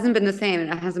 It hasn't been the same, and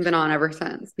it hasn't been on ever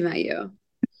since he met you.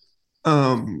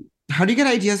 How do you get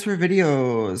ideas for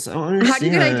videos? I don't understand. How do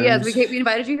you get ideas? We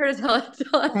invited you here to tell us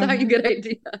how you get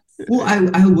ideas. Well,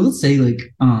 I will say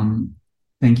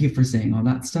thank you for saying all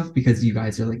that stuff because you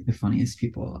guys are the funniest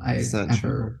people I've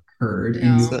ever heard,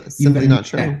 and you've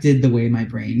affected the way my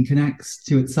brain connects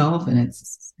to itself, and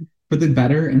it's for the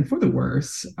better and for the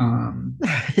worse,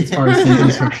 as far as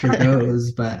sentence structure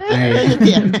goes. But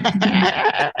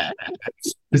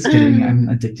just kidding. I'm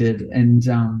addicted, and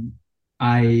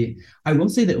I will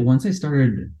say that once I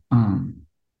started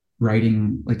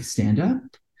writing stand up,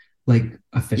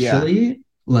 officially,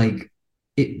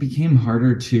 it became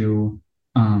harder to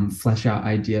flesh out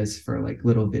ideas for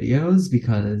little videos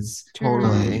because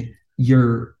totally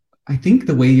I think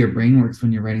the way your brain works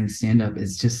when you're writing stand up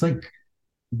is just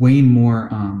way more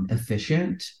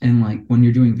efficient, and when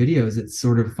you're doing videos it's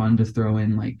sort of fun to throw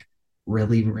in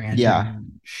really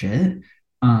random shit.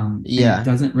 And it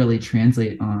doesn't really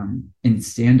translate in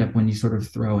stand up when you sort of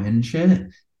throw in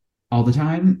shit all the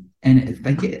time, and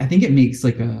I think it makes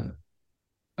a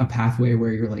pathway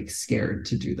where you're scared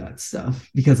to do that stuff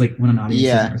because when an audience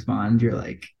doesn't respond, you're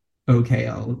okay,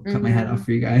 I'll cut my head off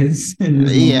for you guys.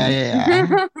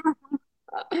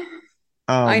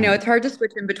 I know it's hard to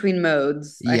switch in between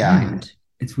modes. I find.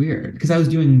 It's weird because I was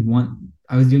doing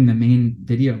the main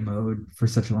video mode for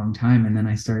such a long time, and then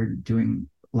I started doing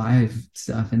live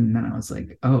stuff, and then I was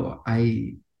oh,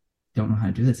 I don't know how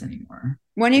to do this anymore.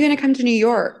 When are you going to come to New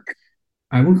York?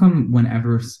 I will come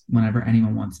whenever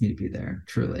anyone wants me to be there,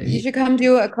 truly. You should come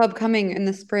do a club coming in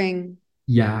the spring.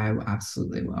 Yeah, I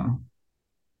absolutely will.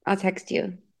 I'll text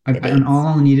you. And all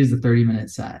I'll need is a 30-minute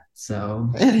set.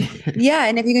 So yeah,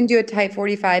 and if you can do a tight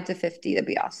 45 to 50, that'd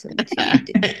be awesome.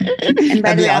 And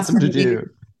that'd be awesome to do.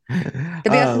 That'd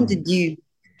be awesome to do.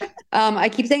 I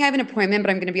keep saying I have an appointment, but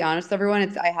I'm going to be honest with everyone.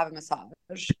 I have a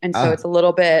massage, and so it's a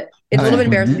little bit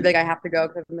embarrassing to be I have to go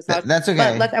because of a massage. That's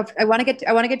okay. But I want to get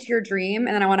to your dream,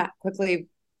 and then I want to quickly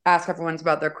ask everyone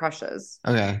about their crushes.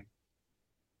 Okay.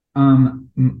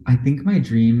 I think my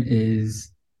dream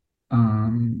is,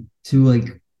 to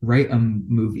write a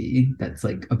movie that's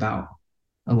about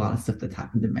a lot of stuff that's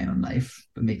happened in my own life,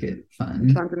 but make it fun.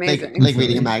 Sounds amazing. Like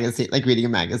reading a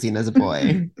magazine as a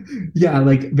boy. Yeah,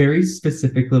 very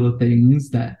specific little things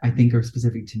that I think are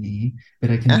specific to me that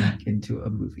I can make into a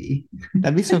movie.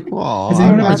 That'd be so cool. Has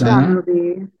anyone ever done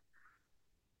that?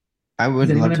 I would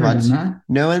love to watch that.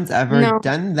 No one's ever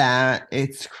done that.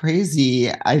 It's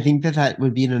crazy. I think that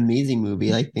would be an amazing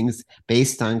movie, things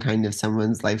based on kind of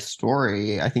someone's life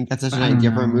story. I think that's such an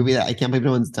idea for a movie that I can't believe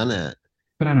no one's done it.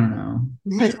 But I don't know.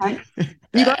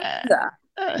 You got that.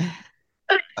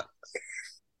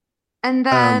 And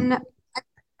then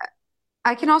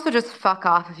I can also just fuck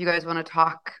off if you guys want to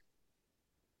talk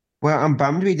Well, I'm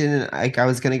bummed we didn't. Like, I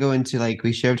was gonna go into like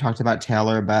we should have talked about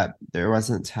Taylor, but there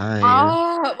wasn't time.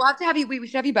 Oh, we'll have to have you. We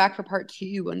should have you back for part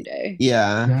 2 one day.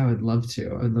 Yeah. Yeah, I would love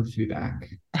to. I would love to be back.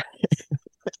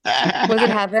 Was it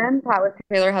Heaven? Pat with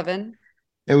Taylor Heaven?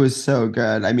 It was so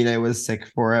good. I mean, I was sick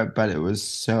for it, but it was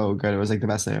so good. It was like the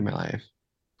best night of my life.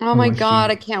 Oh my God,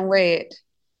 I can't wait.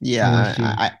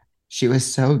 Yeah, she was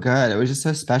so good. It was just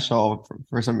so special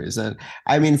for some reason.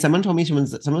 I mean, someone told me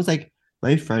someone's like,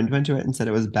 my friend went to it and said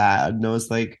it was bad. And I was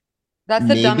like, that's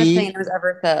the dumbest thing that was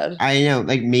ever said. I know,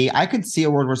 like I could see a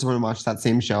world where someone watched that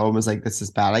same show and was like, this is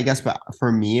bad, I guess. But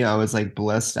for me, I was like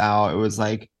blissed out. It was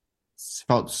like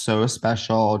felt so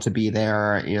special to be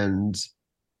there. And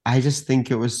I just think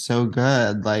it was so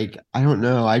good. Like, I don't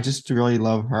know. I just really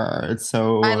love her.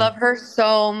 I love her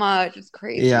so much. It's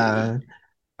crazy. Yeah.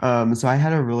 So I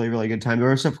had a really, really good time. There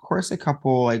was, of course, a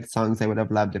couple like songs I would have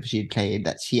loved if she'd played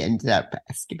that she ended up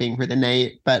skipping for the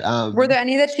night. But were there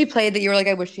any that she played that you were like,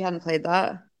 I wish she hadn't played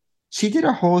that? She did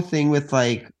a whole thing with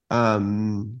like,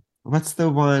 what's the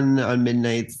one on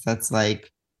Midnights that's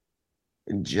like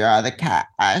draw the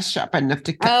cash up enough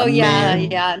to come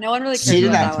yeah. No one really cares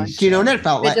about that one. Do you know what it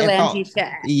felt like? Vigilante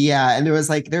yeah, and there was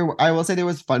like I will say there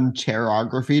was fun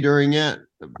choreography during it.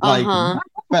 Like,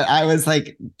 but I was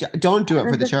like, don't do it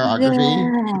for the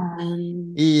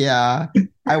choreography. Yeah.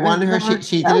 I wanted her.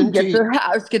 She didn't get the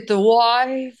house, get the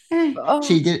wife. Oh.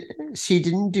 She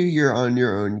didn't do You're on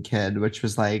Your Own, Kid, which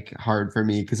was like hard for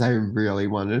me because I really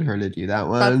wanted her to do that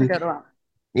one. That's a good one.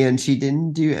 And she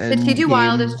didn't do Endgame. Did she do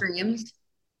Wildest Dreams?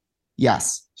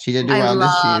 Yes, she did do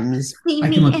Wildest Dreams. I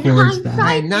can look forward to that.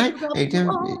 I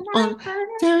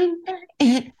turn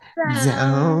it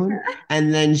down.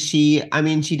 And then she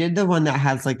did the one that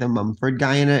has like the Mumford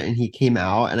guy in it, and he came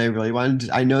out, and I really wanted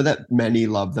I know that many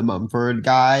love the Mumford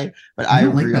guy, but I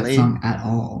don't like that song at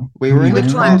all. We were in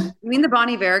Which one? You mean the Bon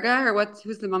Iver guy, or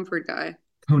who's the Mumford guy?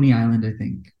 Coney Island, I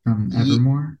think, from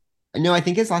Evermore. No, I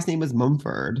think his last name was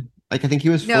Mumford. Like, I think he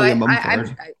was fully a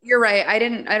Mumford. You're right. I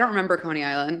don't remember Coney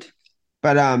Island.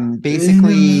 But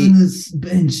basically, on this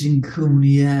bench in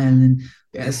Coney Island,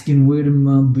 asking where did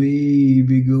my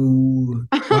baby go?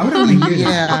 Why would I want to hear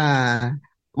that?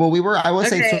 Well, I will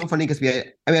say it's so funny because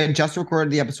I had just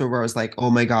recorded the episode where I was like,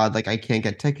 oh my God, like I can't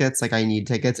get tickets, like I need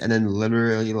tickets. And then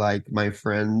literally like my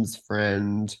friend's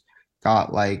friend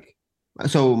got like,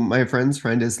 so my friend's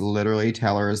friend is literally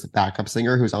Taylor's backup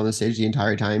singer who's on the stage the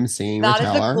entire time singing with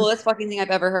Taylor. That is the coolest fucking thing I've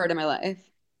ever heard in my life.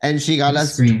 And she got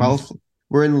us 12th.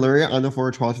 We're in Lurie on the floor,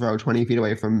 12th row, 20 feet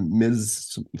away from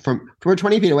we're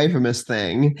 20 feet away from Miss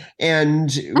Thing.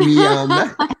 And we,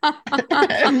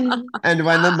 and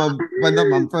when the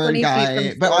Mumford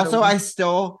guy, but also I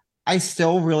still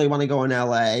really want to go in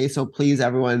LA. So please,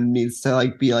 everyone needs to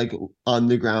like be like on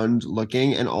the ground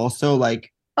looking. And also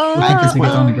like, I can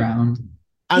on the ground.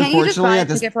 Can't you just buy a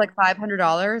ticket for like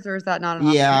 $500, or is that not an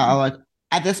option? Yeah,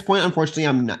 at this point, unfortunately,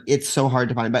 I'm not. It's so hard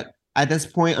to find, but at this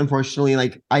point, unfortunately,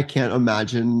 like I cannot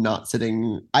imagine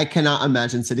sitting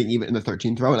even in the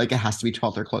 13th row. Like it has to be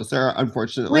 12th or closer,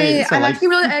 unfortunately. Wait, so, I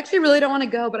actually really don't want to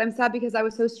go, but I'm sad because I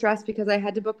was so stressed because I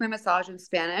had to book my massage in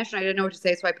Spanish and I didn't know what to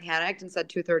say, so I panicked and said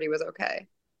 2:30 was okay.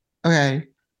 Okay.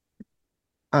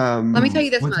 Let me tell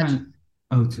you this much.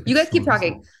 You guys keep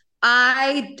talking.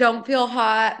 I don't feel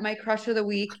hot. My crush of the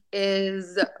week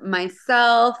is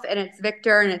myself, and it's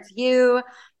Victor, and it's you.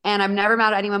 And I'm never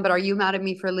mad at anyone, but are you mad at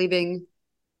me for leaving?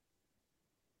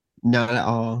 Not at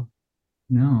all.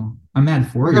 No, I'm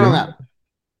mad for you.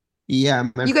 Yeah,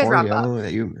 I'm mad you guys for wrap you.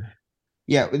 up.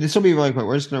 Yeah, this will be really quick.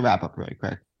 We're just gonna wrap up really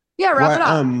quick. Yeah, wrap it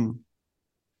up.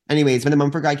 Anyways, when the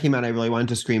Mumford guy came out, I really wanted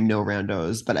to scream "No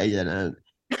randos," but I didn't.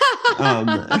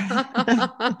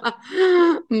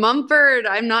 Mumford,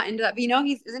 I'm not into that. But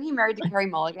isn't he married to Carey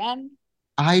Mulligan?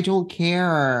 I don't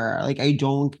care. Like, I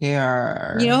don't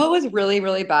care. You know what was really,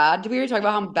 really bad? Did we ever talk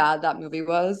about how bad that movie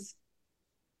was?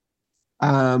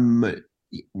 I don't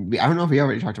know if we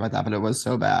already talked about that, but it was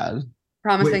so bad.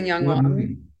 Promising Young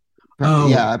Woman. Oh,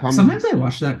 yeah. Sometimes I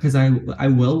watch that because I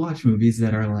will watch movies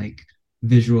that are like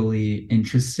visually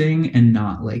interesting and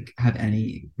not like have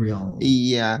any real.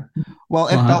 Yeah. Well,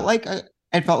 it felt like a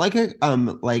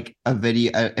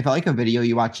video. It felt like a video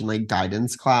you watch in like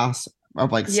guidance class of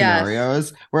like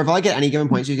scenarios where if like at any given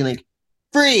point you can like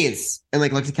freeze and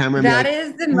like look at the camera and that be like,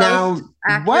 is the most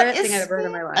accurate thing I've ever heard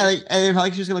in my life. And it felt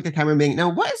like she was gonna look at the camera and being, now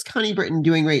what is Connie Britton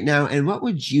doing right now and what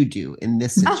would you do in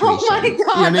this situation? Oh my God, you know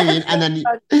what I mean?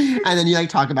 And then you like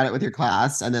talk about it with your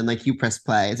class and then like you press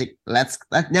play. It's like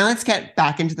let's get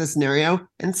back into the scenario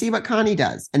and see what Connie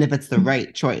does and if it's the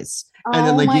right choice. And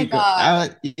then like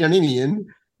you know what I mean?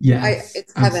 Yes,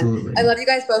 it's heaven. Absolutely. I love you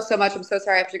guys both so much. I'm so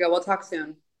sorry I have to go. We'll talk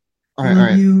soon. All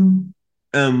right. You.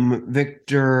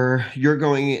 Victor, you're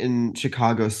going in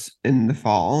Chicago in the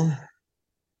fall.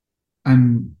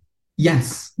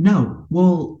 Yes. No.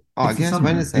 Well, it's the August. When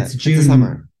summer. is it? It's It's the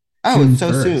summer. Oh, June it's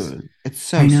so 1st. soon. It's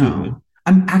so I know. soon.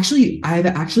 I've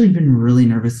actually been really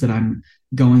nervous that I'm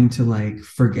going to like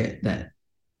forget that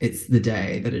it's the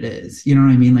day that it is. You know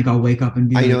what I mean? Like I'll wake up and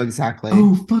be I like, know exactly.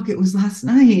 oh fuck, it was last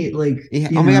night. Like, yeah.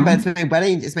 Oh my God, but it's my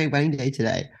wedding. It's my wedding day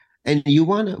today. And you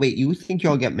want to wait, you think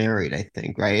you'll get married, I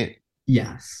think, right?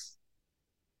 Yes.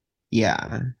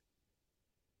 Yeah.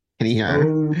 Can you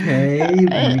hear? Okay.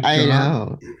 I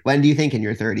know. When do you think? In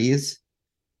your 30s?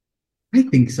 I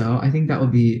think so. I think that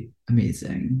would be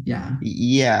amazing. Yeah.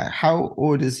 Yeah. How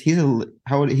old is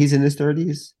how old? He's in his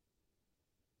 30s?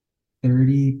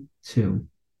 32.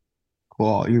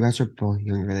 Cool. You guys are both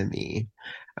younger than me.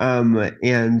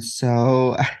 And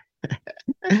so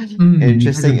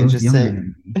interesting. Do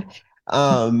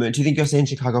you think you'll stay in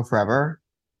Chicago forever?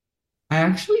 I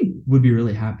actually would be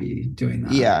really happy doing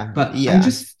that. Yeah. But yeah. I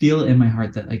just feel in my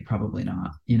heart that like probably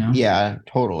not, you know? Yeah,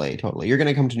 totally. You're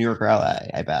gonna come to New York or LA,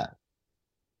 I bet.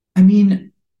 I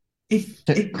mean, if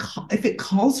it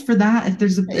calls for that, if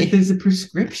there's a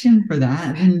prescription for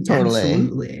that, then totally.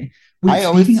 Absolutely. Wait,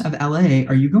 speaking of LA,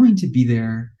 are you going to be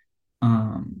there?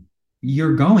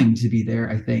 You're going to be there,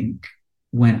 I think,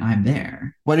 when I'm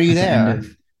there. When are you there?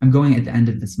 I'm going at the end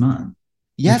of this month.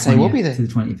 Yes, I will be there. To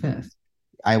the 25th.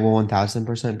 I will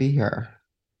 1000% be here.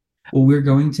 Well, we're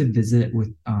going to visit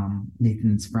with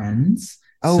Nathan's friends.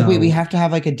 Oh, wait, we have to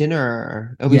have like a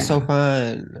dinner. It'll be so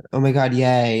fun. Oh my God,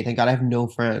 yay. Thank God I have no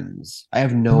friends. I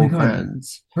have no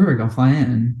friends. Perfect, I'll fly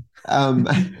in.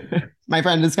 My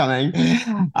friend is coming.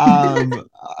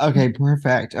 Okay,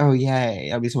 perfect. Oh, yay.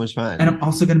 That'll be so much fun. And I'm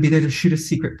also going to be there to shoot a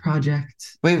secret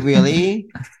project. Wait, really?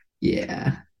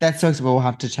 Yeah. That's so exciting. We'll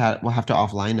have to chat. We'll have to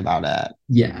offline about it.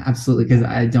 Yeah, absolutely. Because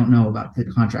I don't know about the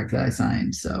contract that I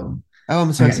signed. So. Oh,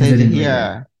 I'm so excited to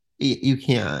hear. You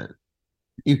can't.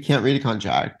 You can't read a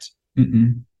contract.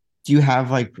 Mm-mm. Do you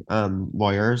have like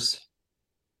lawyers?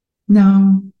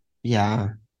 No. Yeah.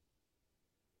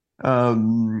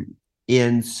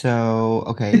 And so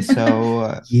okay,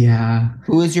 so yeah.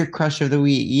 Who is your crush of the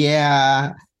week?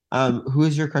 Yeah. Who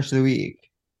is your crush of the week?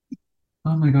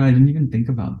 Oh my God, I didn't even think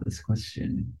about this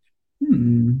question.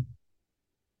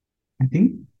 I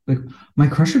think like my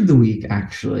crush of the week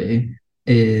actually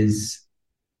is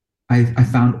I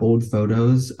found old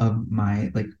photos of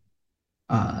my like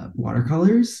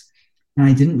watercolors, and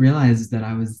I didn't realize that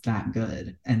I was that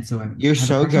good. And so You're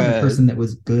so good. I'm a person that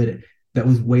was good, that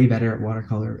was way better at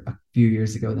watercolor a few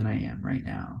years ago than I am right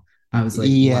now. I was like,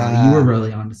 wow, you were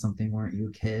really onto something, weren't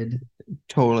you, kid?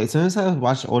 Totally. Sometimes I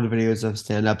watch old videos of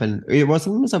stand-up, and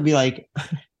sometimes I'll be like,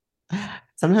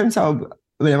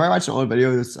 whenever I watch old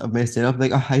videos of my stand-up, I'm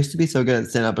like, oh, I used to be so good at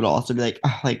stand-up, but I'll also be like,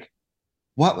 oh, like,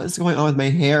 what was going on with my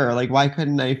hair? Like, why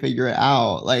couldn't I figure it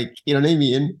out? Like, you know what I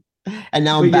mean? And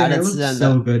now I'm bad at stand-up.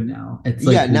 So good now. It's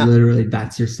like literally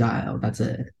that's your style. That's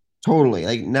it. Totally.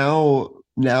 Like now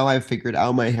I've figured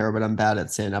out my hair, but I'm bad at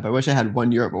stand-up. I wish I had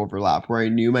 1 year of overlap where I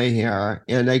knew my hair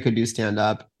and I could do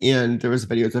stand-up, and there was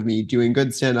videos of me doing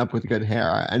good stand-up with good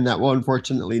hair, and that will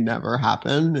unfortunately never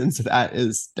happen. And so that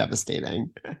is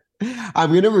devastating.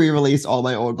 I'm gonna re-release all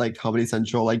my old like Comedy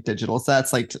Central like digital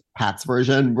sets, like Pat's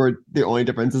version, where the only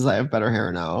difference is I have better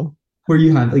hair now. Where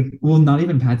you have like, well, not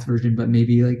even Pat's version, but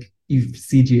maybe like you've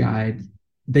CGI'd.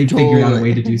 They figured out a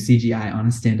way to do CGI on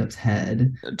a stand-up's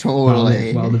head.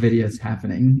 Totally. While the video is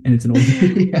happening, and it's an old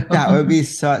video. That would be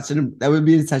such an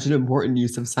important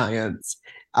use of science.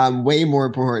 Way more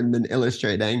important than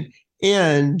illustrating.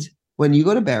 And when you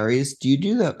go to Barry's, do you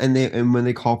do and when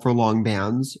they call for long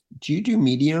bands, do you do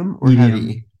medium or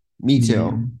heavy? Me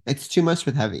too. It's too much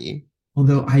with heavy.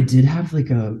 Although I did have like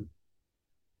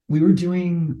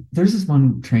there's this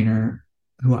one trainer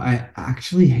who I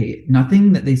actually hate.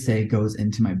 Nothing that they say goes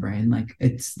into my brain. Like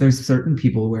there's certain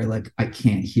people where like I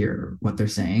can't hear what they're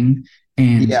saying.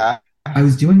 And I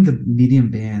was doing the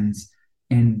medium bands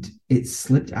and it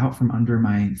slipped out from under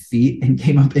my feet and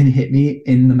came up and hit me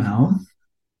in the mouth,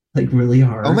 like really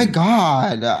hard. Oh my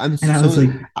God. I was like,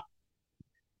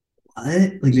 what?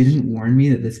 Like they didn't warn me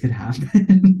that this could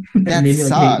happen. That made me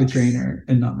like hate the trainer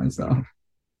and not myself.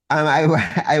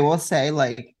 I will say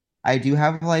like I do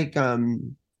have like a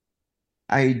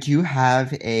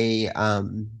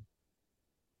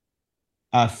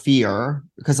fear,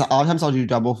 because a lot of times I'll do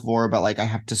double floor, but like I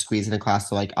have to squeeze in a class,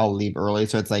 so like I'll leave early.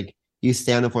 So it's like you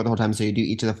stay on the floor the whole time, so you do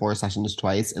each of the 4 sessions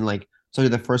twice, and like so I do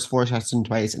the first 4 session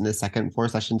twice, and the second 4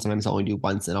 session sometimes I'll only do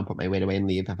once, and I'll put my weight away and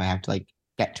leave if I have to like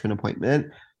get to an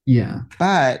appointment. Yeah.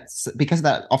 But because of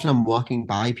that, often I'm walking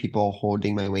by people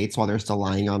holding my weights while they're still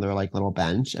lying on their like little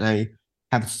bench, and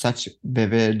have such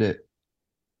vivid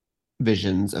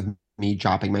visions of me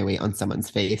dropping my weight on someone's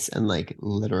face and like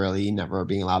literally never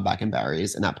being allowed back in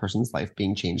Barry's and that person's life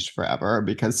being changed forever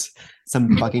because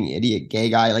some fucking idiot gay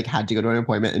guy like had to go to an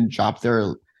appointment and drop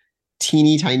their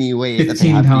teeny tiny weight that they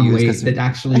have to use weight that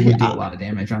actually would do a lot of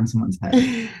damage on someone's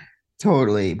head.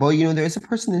 Totally. Well, there's a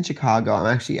person in Chicago.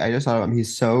 I just thought of him.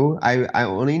 He's I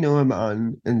only know him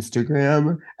on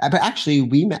Instagram. But actually,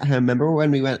 we met him. Remember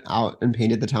when we went out and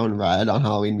painted the town red on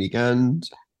Halloween weekend?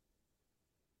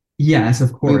 Yes,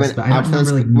 of course. But I don't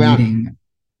remember like meeting.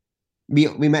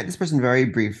 We met this person very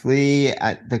briefly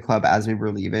at the club as we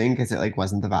were leaving because it like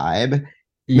wasn't the vibe.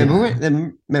 Yeah.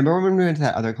 Remember when we went to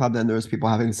that other club? Then there was people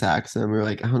having sex, and we were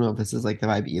like, I don't know if this is like the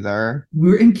vibe either. We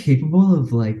were incapable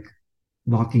of like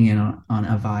locking in on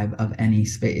a vibe of any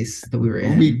space that we were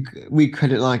in. We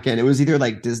couldn't lock in. It was either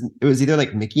like Disney, it was either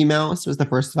like Mickey Mouse was the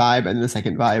first vibe, and the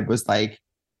second vibe was like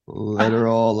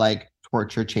literal like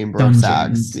torture chamber dungeons.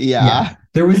 Of sex. Yeah.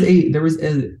 There was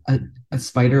a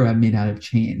spider web made out of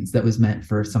chains that was meant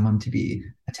for someone to be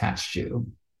attached to.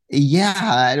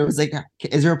 Yeah, and it was like,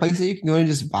 is there a place that you can go and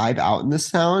just vibe out in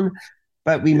this town?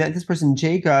 But we met this person,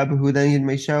 Jacob, who then did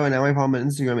my show, and now I follow him on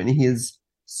Instagram, and he is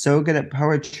so good at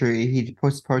poetry. He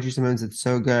posts poetry sometimes. It's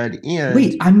so good. And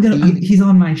wait, he's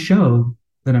on my show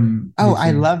that I'm. Oh,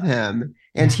 I love him.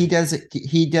 And he does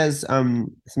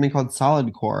something called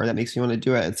solid core that makes me want to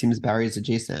do it. It seems Barry's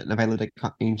adjacent. And if I lived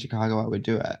in Chicago, I would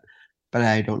do it. But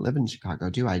I don't live in Chicago,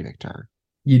 do I, Victor?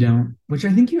 You don't, which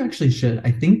I think you actually should.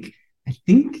 I think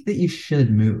that you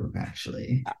should move,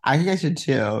 actually. I think I should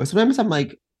too. Sometimes I'm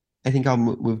like, I think I'll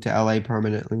move to LA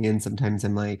permanently. And sometimes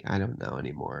I'm like, I don't know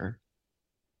anymore.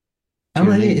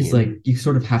 LA is like, you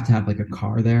sort of have to have like a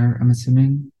car there, I'm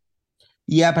assuming.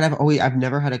 Yeah, but I've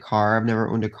never had a car. I've never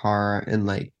owned a car. And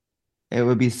like, it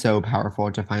would be so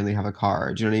powerful to finally have a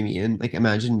car. Do you know what I mean? Like,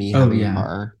 imagine me having a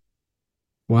car.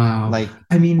 Wow. Like,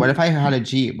 I mean, what if I had a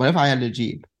Jeep? What if I had a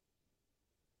Jeep?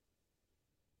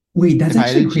 Wait, that's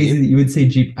actually crazy that you would say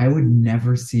Jeep. I would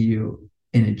never see you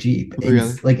in a Jeep. It's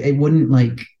really? Like, it wouldn't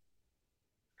like.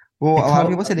 Well, a lot of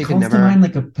people say they could never. To mind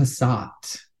like a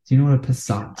Passat. Do you know what a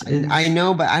Passat is? I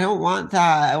know, but I don't want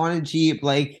that. I want a Jeep.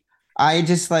 Like, I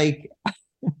just like.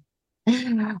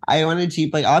 I want a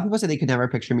Jeep. Like, a lot of people say they could never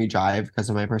picture me drive because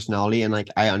of my personality, and like,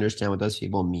 I understand what those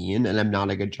people mean, and I'm not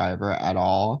a good driver at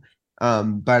all.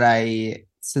 But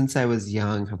since I was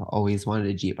young, have always wanted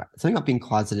a Jeep. Something about being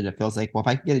closeted, it feels like, well, if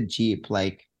I could get a Jeep,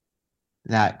 like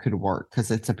that could work because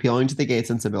it's appealing to the gay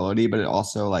sensibility, but it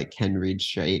also like can read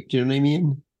straight. Do you know what I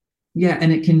mean? Yeah,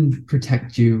 and it can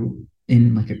protect you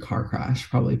in like a car crash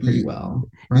probably pretty well,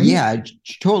 right? Yeah,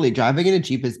 totally. Driving in a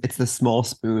Jeep it's the small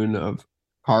spoon of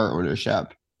car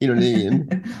ownership. You know what I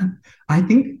mean? I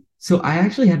think so. I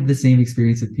actually had the same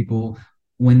experience with people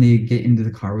when they get into the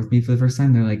car with me for the first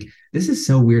time. They're like, this is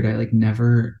so weird. I like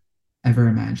never ever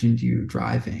imagined you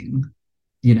driving,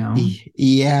 you know?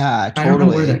 Yeah, totally. I don't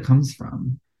know where that comes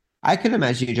from. I could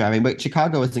imagine you driving, but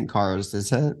Chicago isn't cars,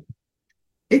 is it?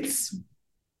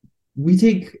 We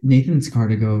take Nathan's car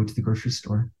to go to the grocery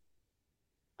store.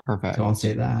 Perfect. So I'll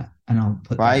say that, and I'll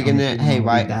put why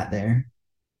that there.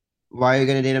 Why are you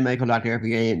gonna date a medical doctor if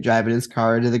you ain't driving his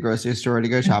car to the grocery store to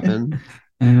go shopping?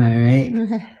 Am I right?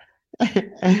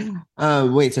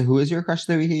 Wait, so who is your crush of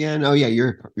the week again? Oh yeah,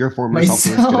 your former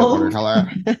watercolor.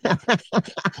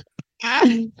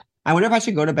 I wonder if I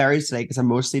should go to Barry's today because I'm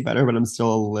mostly better, but I'm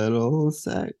still a little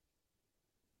sick.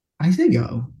 I say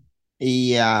go.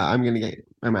 Yeah,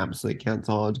 I'm absolutely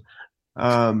canceled.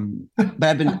 But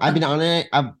I've been on it.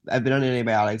 I've been on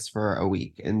antibiotics for a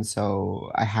week, and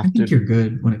so I think you're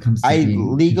good when it comes to I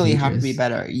legally have to be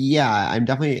better. Yeah, I'm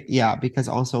definitely because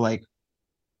also like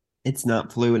it's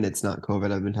not flu and it's not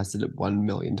COVID. I've been tested 1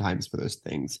 million times for those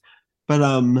things. But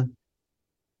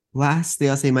lastly,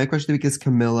 I'll say my crush of the week is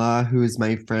Camilla, who is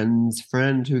my friend's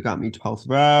friend who got me 12th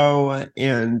row.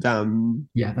 And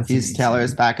she's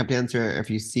Taylor's backup dancer. If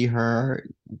you see her.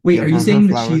 Wait, are you saying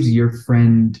that she's your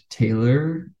friend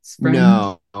Taylor's friend?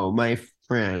 No, my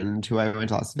friend who I went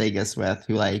to Las Vegas with,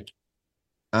 who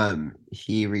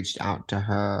he reached out to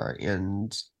her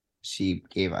and she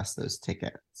gave us those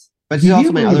tickets. But she's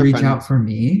also my other friend. Reach out for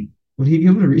me? Would he be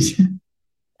able to reach?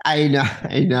 I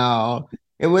know.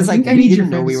 It was I didn't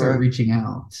know we were reaching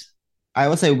out. I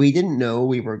will say we didn't know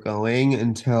we were going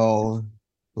until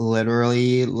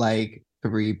literally like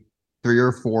three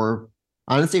or four.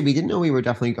 Honestly, we didn't know we were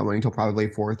definitely going until probably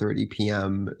 4:30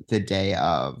 p.m. the day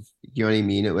of. You know what I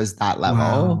mean? It was that level.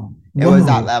 Wow. It was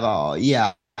that level.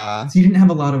 Yeah. So you didn't have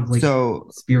a lot of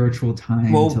spiritual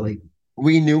time to like.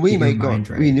 We knew we might go.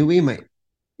 Right. We knew we might.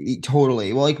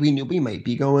 Totally. Well, we knew we might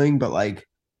be going, but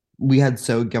we had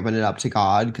so given it up to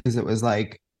God because it was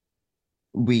like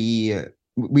we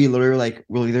literally like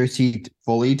we'll either see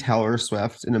fully Taylor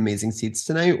Swift in Amazing Seats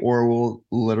tonight, or we'll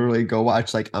literally go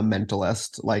watch like a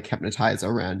mentalist like hypnotize a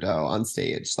rando on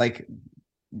stage. Like,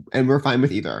 and we're fine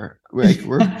with either.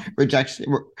 Rejection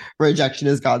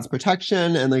is God's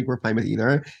protection, and like we're fine with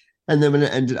either. And then when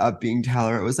it ended up being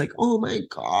Taylor, it was like, oh my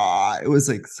God, it was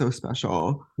like so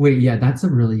special. Wait, yeah, that's a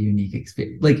really unique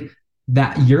experience. Like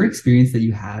that, your experience that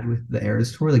you had with the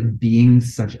Eras tour, like being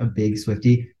such a big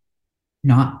Swiftie,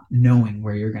 not knowing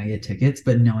where you're going to get tickets,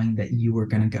 but knowing that you were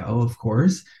going to go, of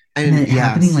course. And then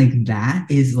happening like that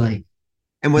is like,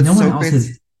 and what's no one else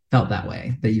has felt that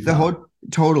way that you felt.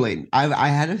 Totally. I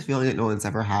had a feeling that no one's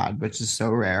ever had, which is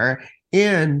so rare.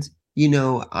 And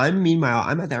meanwhile,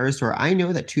 I'm at the Eras tour. I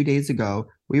know that 2 days ago,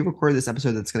 we recorded this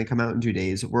episode that's going to come out in 2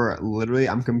 days where literally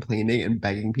I'm complaining and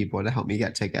begging people to help me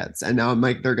get tickets. And now I'm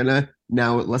like, they're going to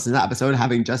now listen to the episode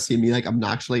having just seen me like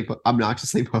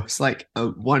obnoxiously post like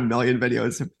 1 million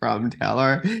videos from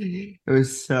Taylor. It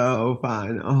was so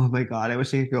fun. Oh my God. I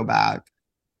wish I could go back.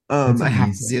 I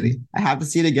have to see it. I have to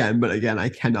see it again, but again, I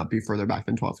cannot be further back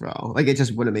than 12th row. Like it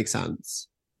just wouldn't make sense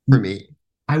for me.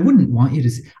 I wouldn't want you to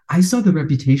see. I saw the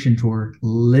Reputation tour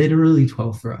literally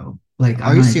 12th row. Like,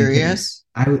 are you serious?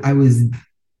 I was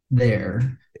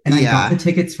there, and I got the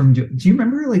tickets from. Do you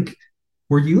remember? Like,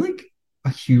 were you like a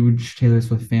huge Taylor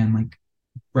Swift fan? Like,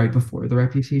 right before the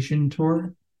Reputation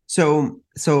tour? So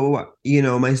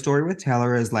my story with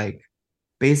Taylor is like,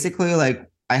 basically like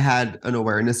I had an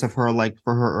awareness of her like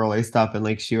for her early stuff, and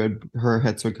like her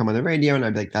hits would come on the radio, and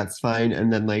I'd be like, that's fine,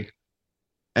 and then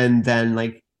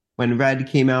when Red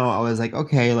came out, I was like,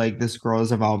 okay, like this girl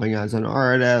is evolving as an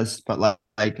artist, but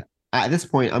like at this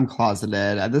point, I'm closeted.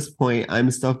 At this point,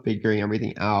 I'm still figuring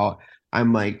everything out.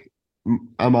 I'm on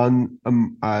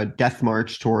a death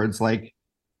march towards like,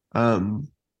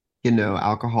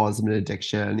 alcoholism and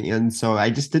addiction, and so I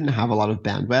just didn't have a lot of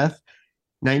bandwidth.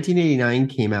 1989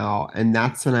 came out, and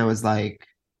that's when I was like,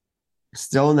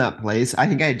 still in that place. I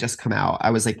think I had just come out.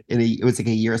 I was like it was like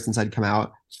a year since I'd come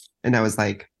out, and I was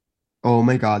like, oh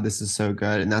my God, this is so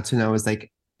good. And that's when I was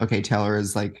like, okay, Taylor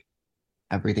is like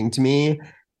everything to me.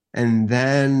 And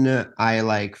then I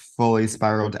like fully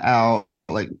spiraled out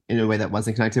like in a way that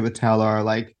wasn't connected with Taylor.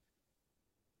 Like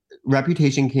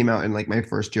Reputation came out in like my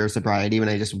first year of sobriety when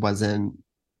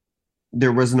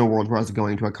there wasn't a world where I was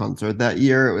going to a concert that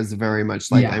year. It was very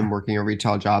much like I'm working a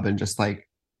retail job and just like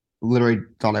literally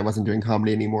thought I wasn't doing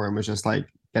comedy anymore and was just like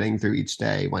getting through each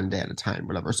day, one day at a time,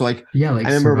 whatever. So like, I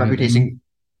remember Reputation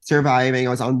surviving. I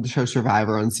was on the show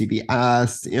Survivor on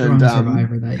CBS, and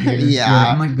Survivor that year.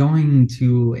 Yeah, I'm like going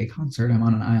to a concert. I'm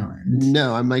on an island.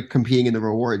 No, I'm like competing in the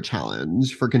reward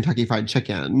challenge for Kentucky Fried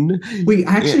Chicken. Wait,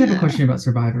 I actually have a question about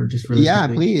Survivor. Just really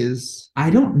quickly. Please.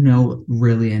 I don't know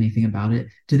really anything about it.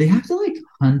 Do they have to like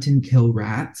hunt and kill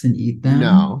rats and eat them?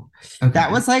 No,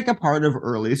 that was like a part of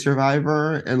early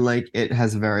Survivor, and like it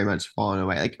has very much fallen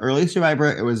away. Like early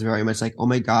Survivor, it was very much like, oh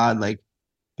my God, like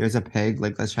there's a pig,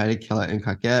 like let's try to kill it and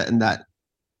cook it, and that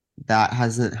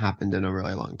hasn't happened in a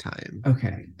really long time.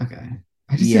 Okay.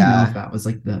 I just didn't know if that was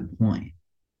like the point.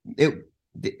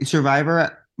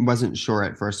 Survivor wasn't sure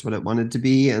at first what it wanted to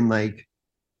be, and like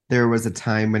there was a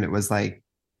time when it was like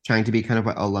trying to be kind of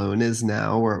what Alone is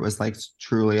now, where it was like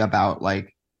truly about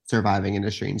like surviving in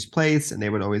a strange place, and they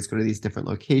would always go to these different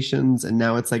locations, and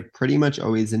now it's like pretty much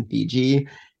always in Fiji,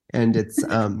 and it's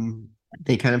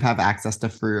they kind of have access to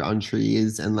fruit on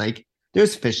trees, and like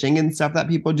there's fishing and stuff that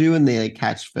people do, and they like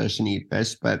catch fish and eat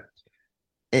fish, but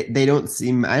they don't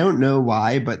seem, I don't know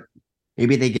why, but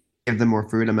maybe they give them more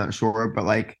food, I'm not sure, but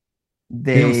like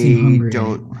they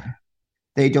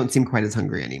don't seem quite as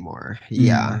hungry anymore.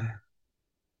 Yeah.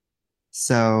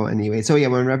 So anyway,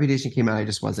 when Reputation came out, I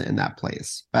just wasn't in that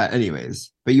place. But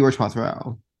anyways, you were 12th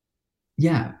row.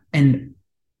 Yeah, and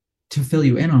to fill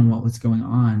you in on what was going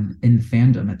on in the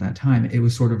fandom at that time, it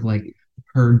was sort of like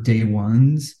her day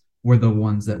ones were the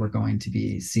ones that were going to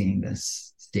be seeing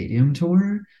this stadium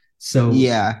tour. So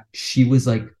she was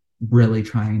like really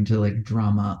trying to like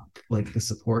drum up like the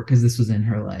support, because this was in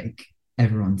her like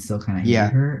everyone still kind of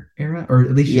hated her era, or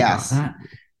at least she thought that.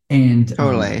 And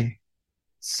totally.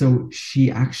 So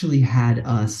she actually had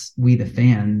us, we the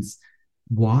fans,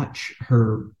 watch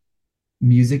her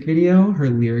music video, her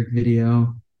lyric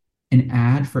video, an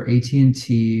ad for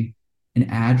AT&T, an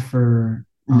ad for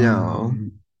I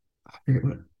forget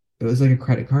what it was, like a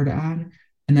credit card ad,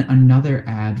 and then another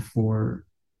ad for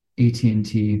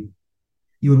AT&T.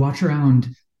 You would watch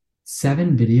around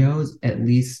 7 videos at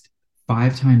least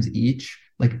 5 times each,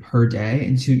 like per day,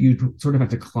 and so you'd sort of have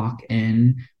to clock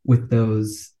in with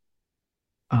those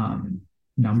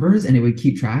numbers and it would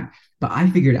keep track. But I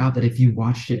figured out that if you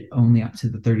watched it only up to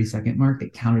the 30-second mark,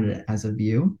 it counted it as a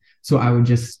view. So I would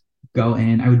just go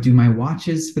in, I would do my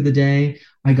watches for the day.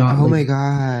 I got my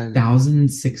God,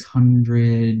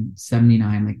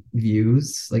 1,679 like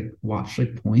views, like watch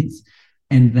like points.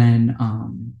 And then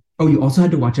you also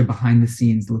had to watch a behind the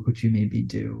scenes look what you made me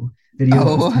do video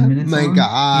that was 10 minutes my long.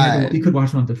 God. You could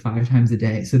watch them up to 5 times a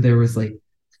day. So there was like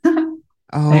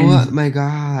my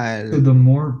God. So the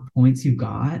more points you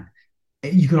got,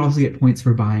 you could also get points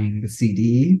for buying the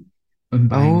CD and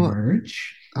buying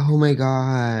merch. Oh my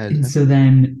God. And so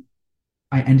then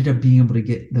I ended up being able to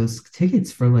get those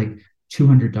tickets for like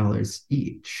 $200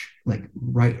 each, like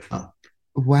right up.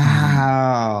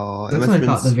 Wow. That's what I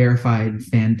thought the verified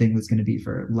fan thing was going to be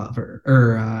for Lover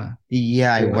or I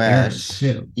wish.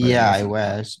 Too, I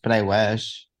wish. But I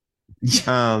wish.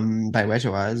 But I wish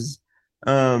it was.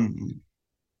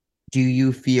 Do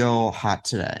you feel hot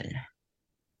today?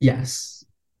 Yes.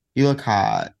 You look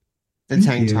hot. The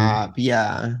tank top,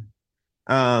 yeah. It's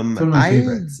one of my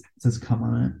favorites. It says "come"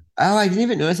 on it. Oh, I didn't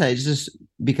even notice that. It's just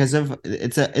because of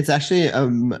it's actually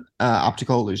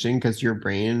optical illusion because your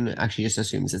brain actually just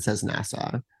assumes it says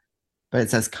NASA, but it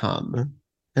says "come,"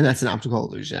 and that's an optical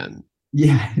illusion.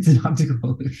 Yeah, it's an optical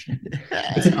illusion.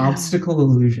 It's an obstacle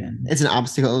illusion. It's an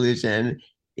obstacle illusion.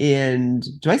 And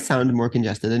do I sound more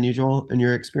congested than usual in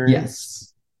your experience?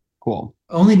 Yes. Cool.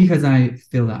 Only because I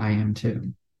feel that I am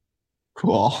too.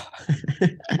 Cool.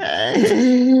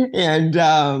 And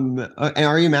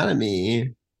are you mad at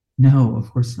me? No, of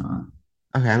course not.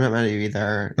 Okay, I'm not mad at you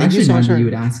either. Thank you so much. You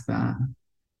would ask that.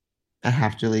 I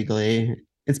have to legally.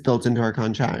 It's built into our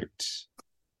contract.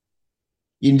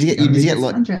 You need to get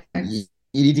lawyers.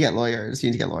 You need to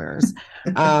get lawyers.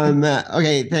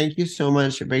 Okay, thank you so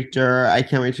much, Victor. I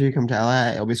can't wait till you come to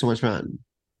LA. It'll be so much fun.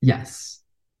 Yes.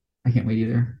 I can't wait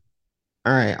either.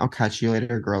 All right, I'll catch you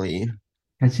later, girly.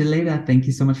 Catch you later. Thank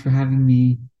you so much for having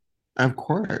me. Of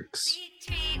course. Seek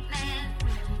treatment.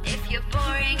 If you're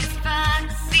boring as fuck,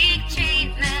 seek treatment.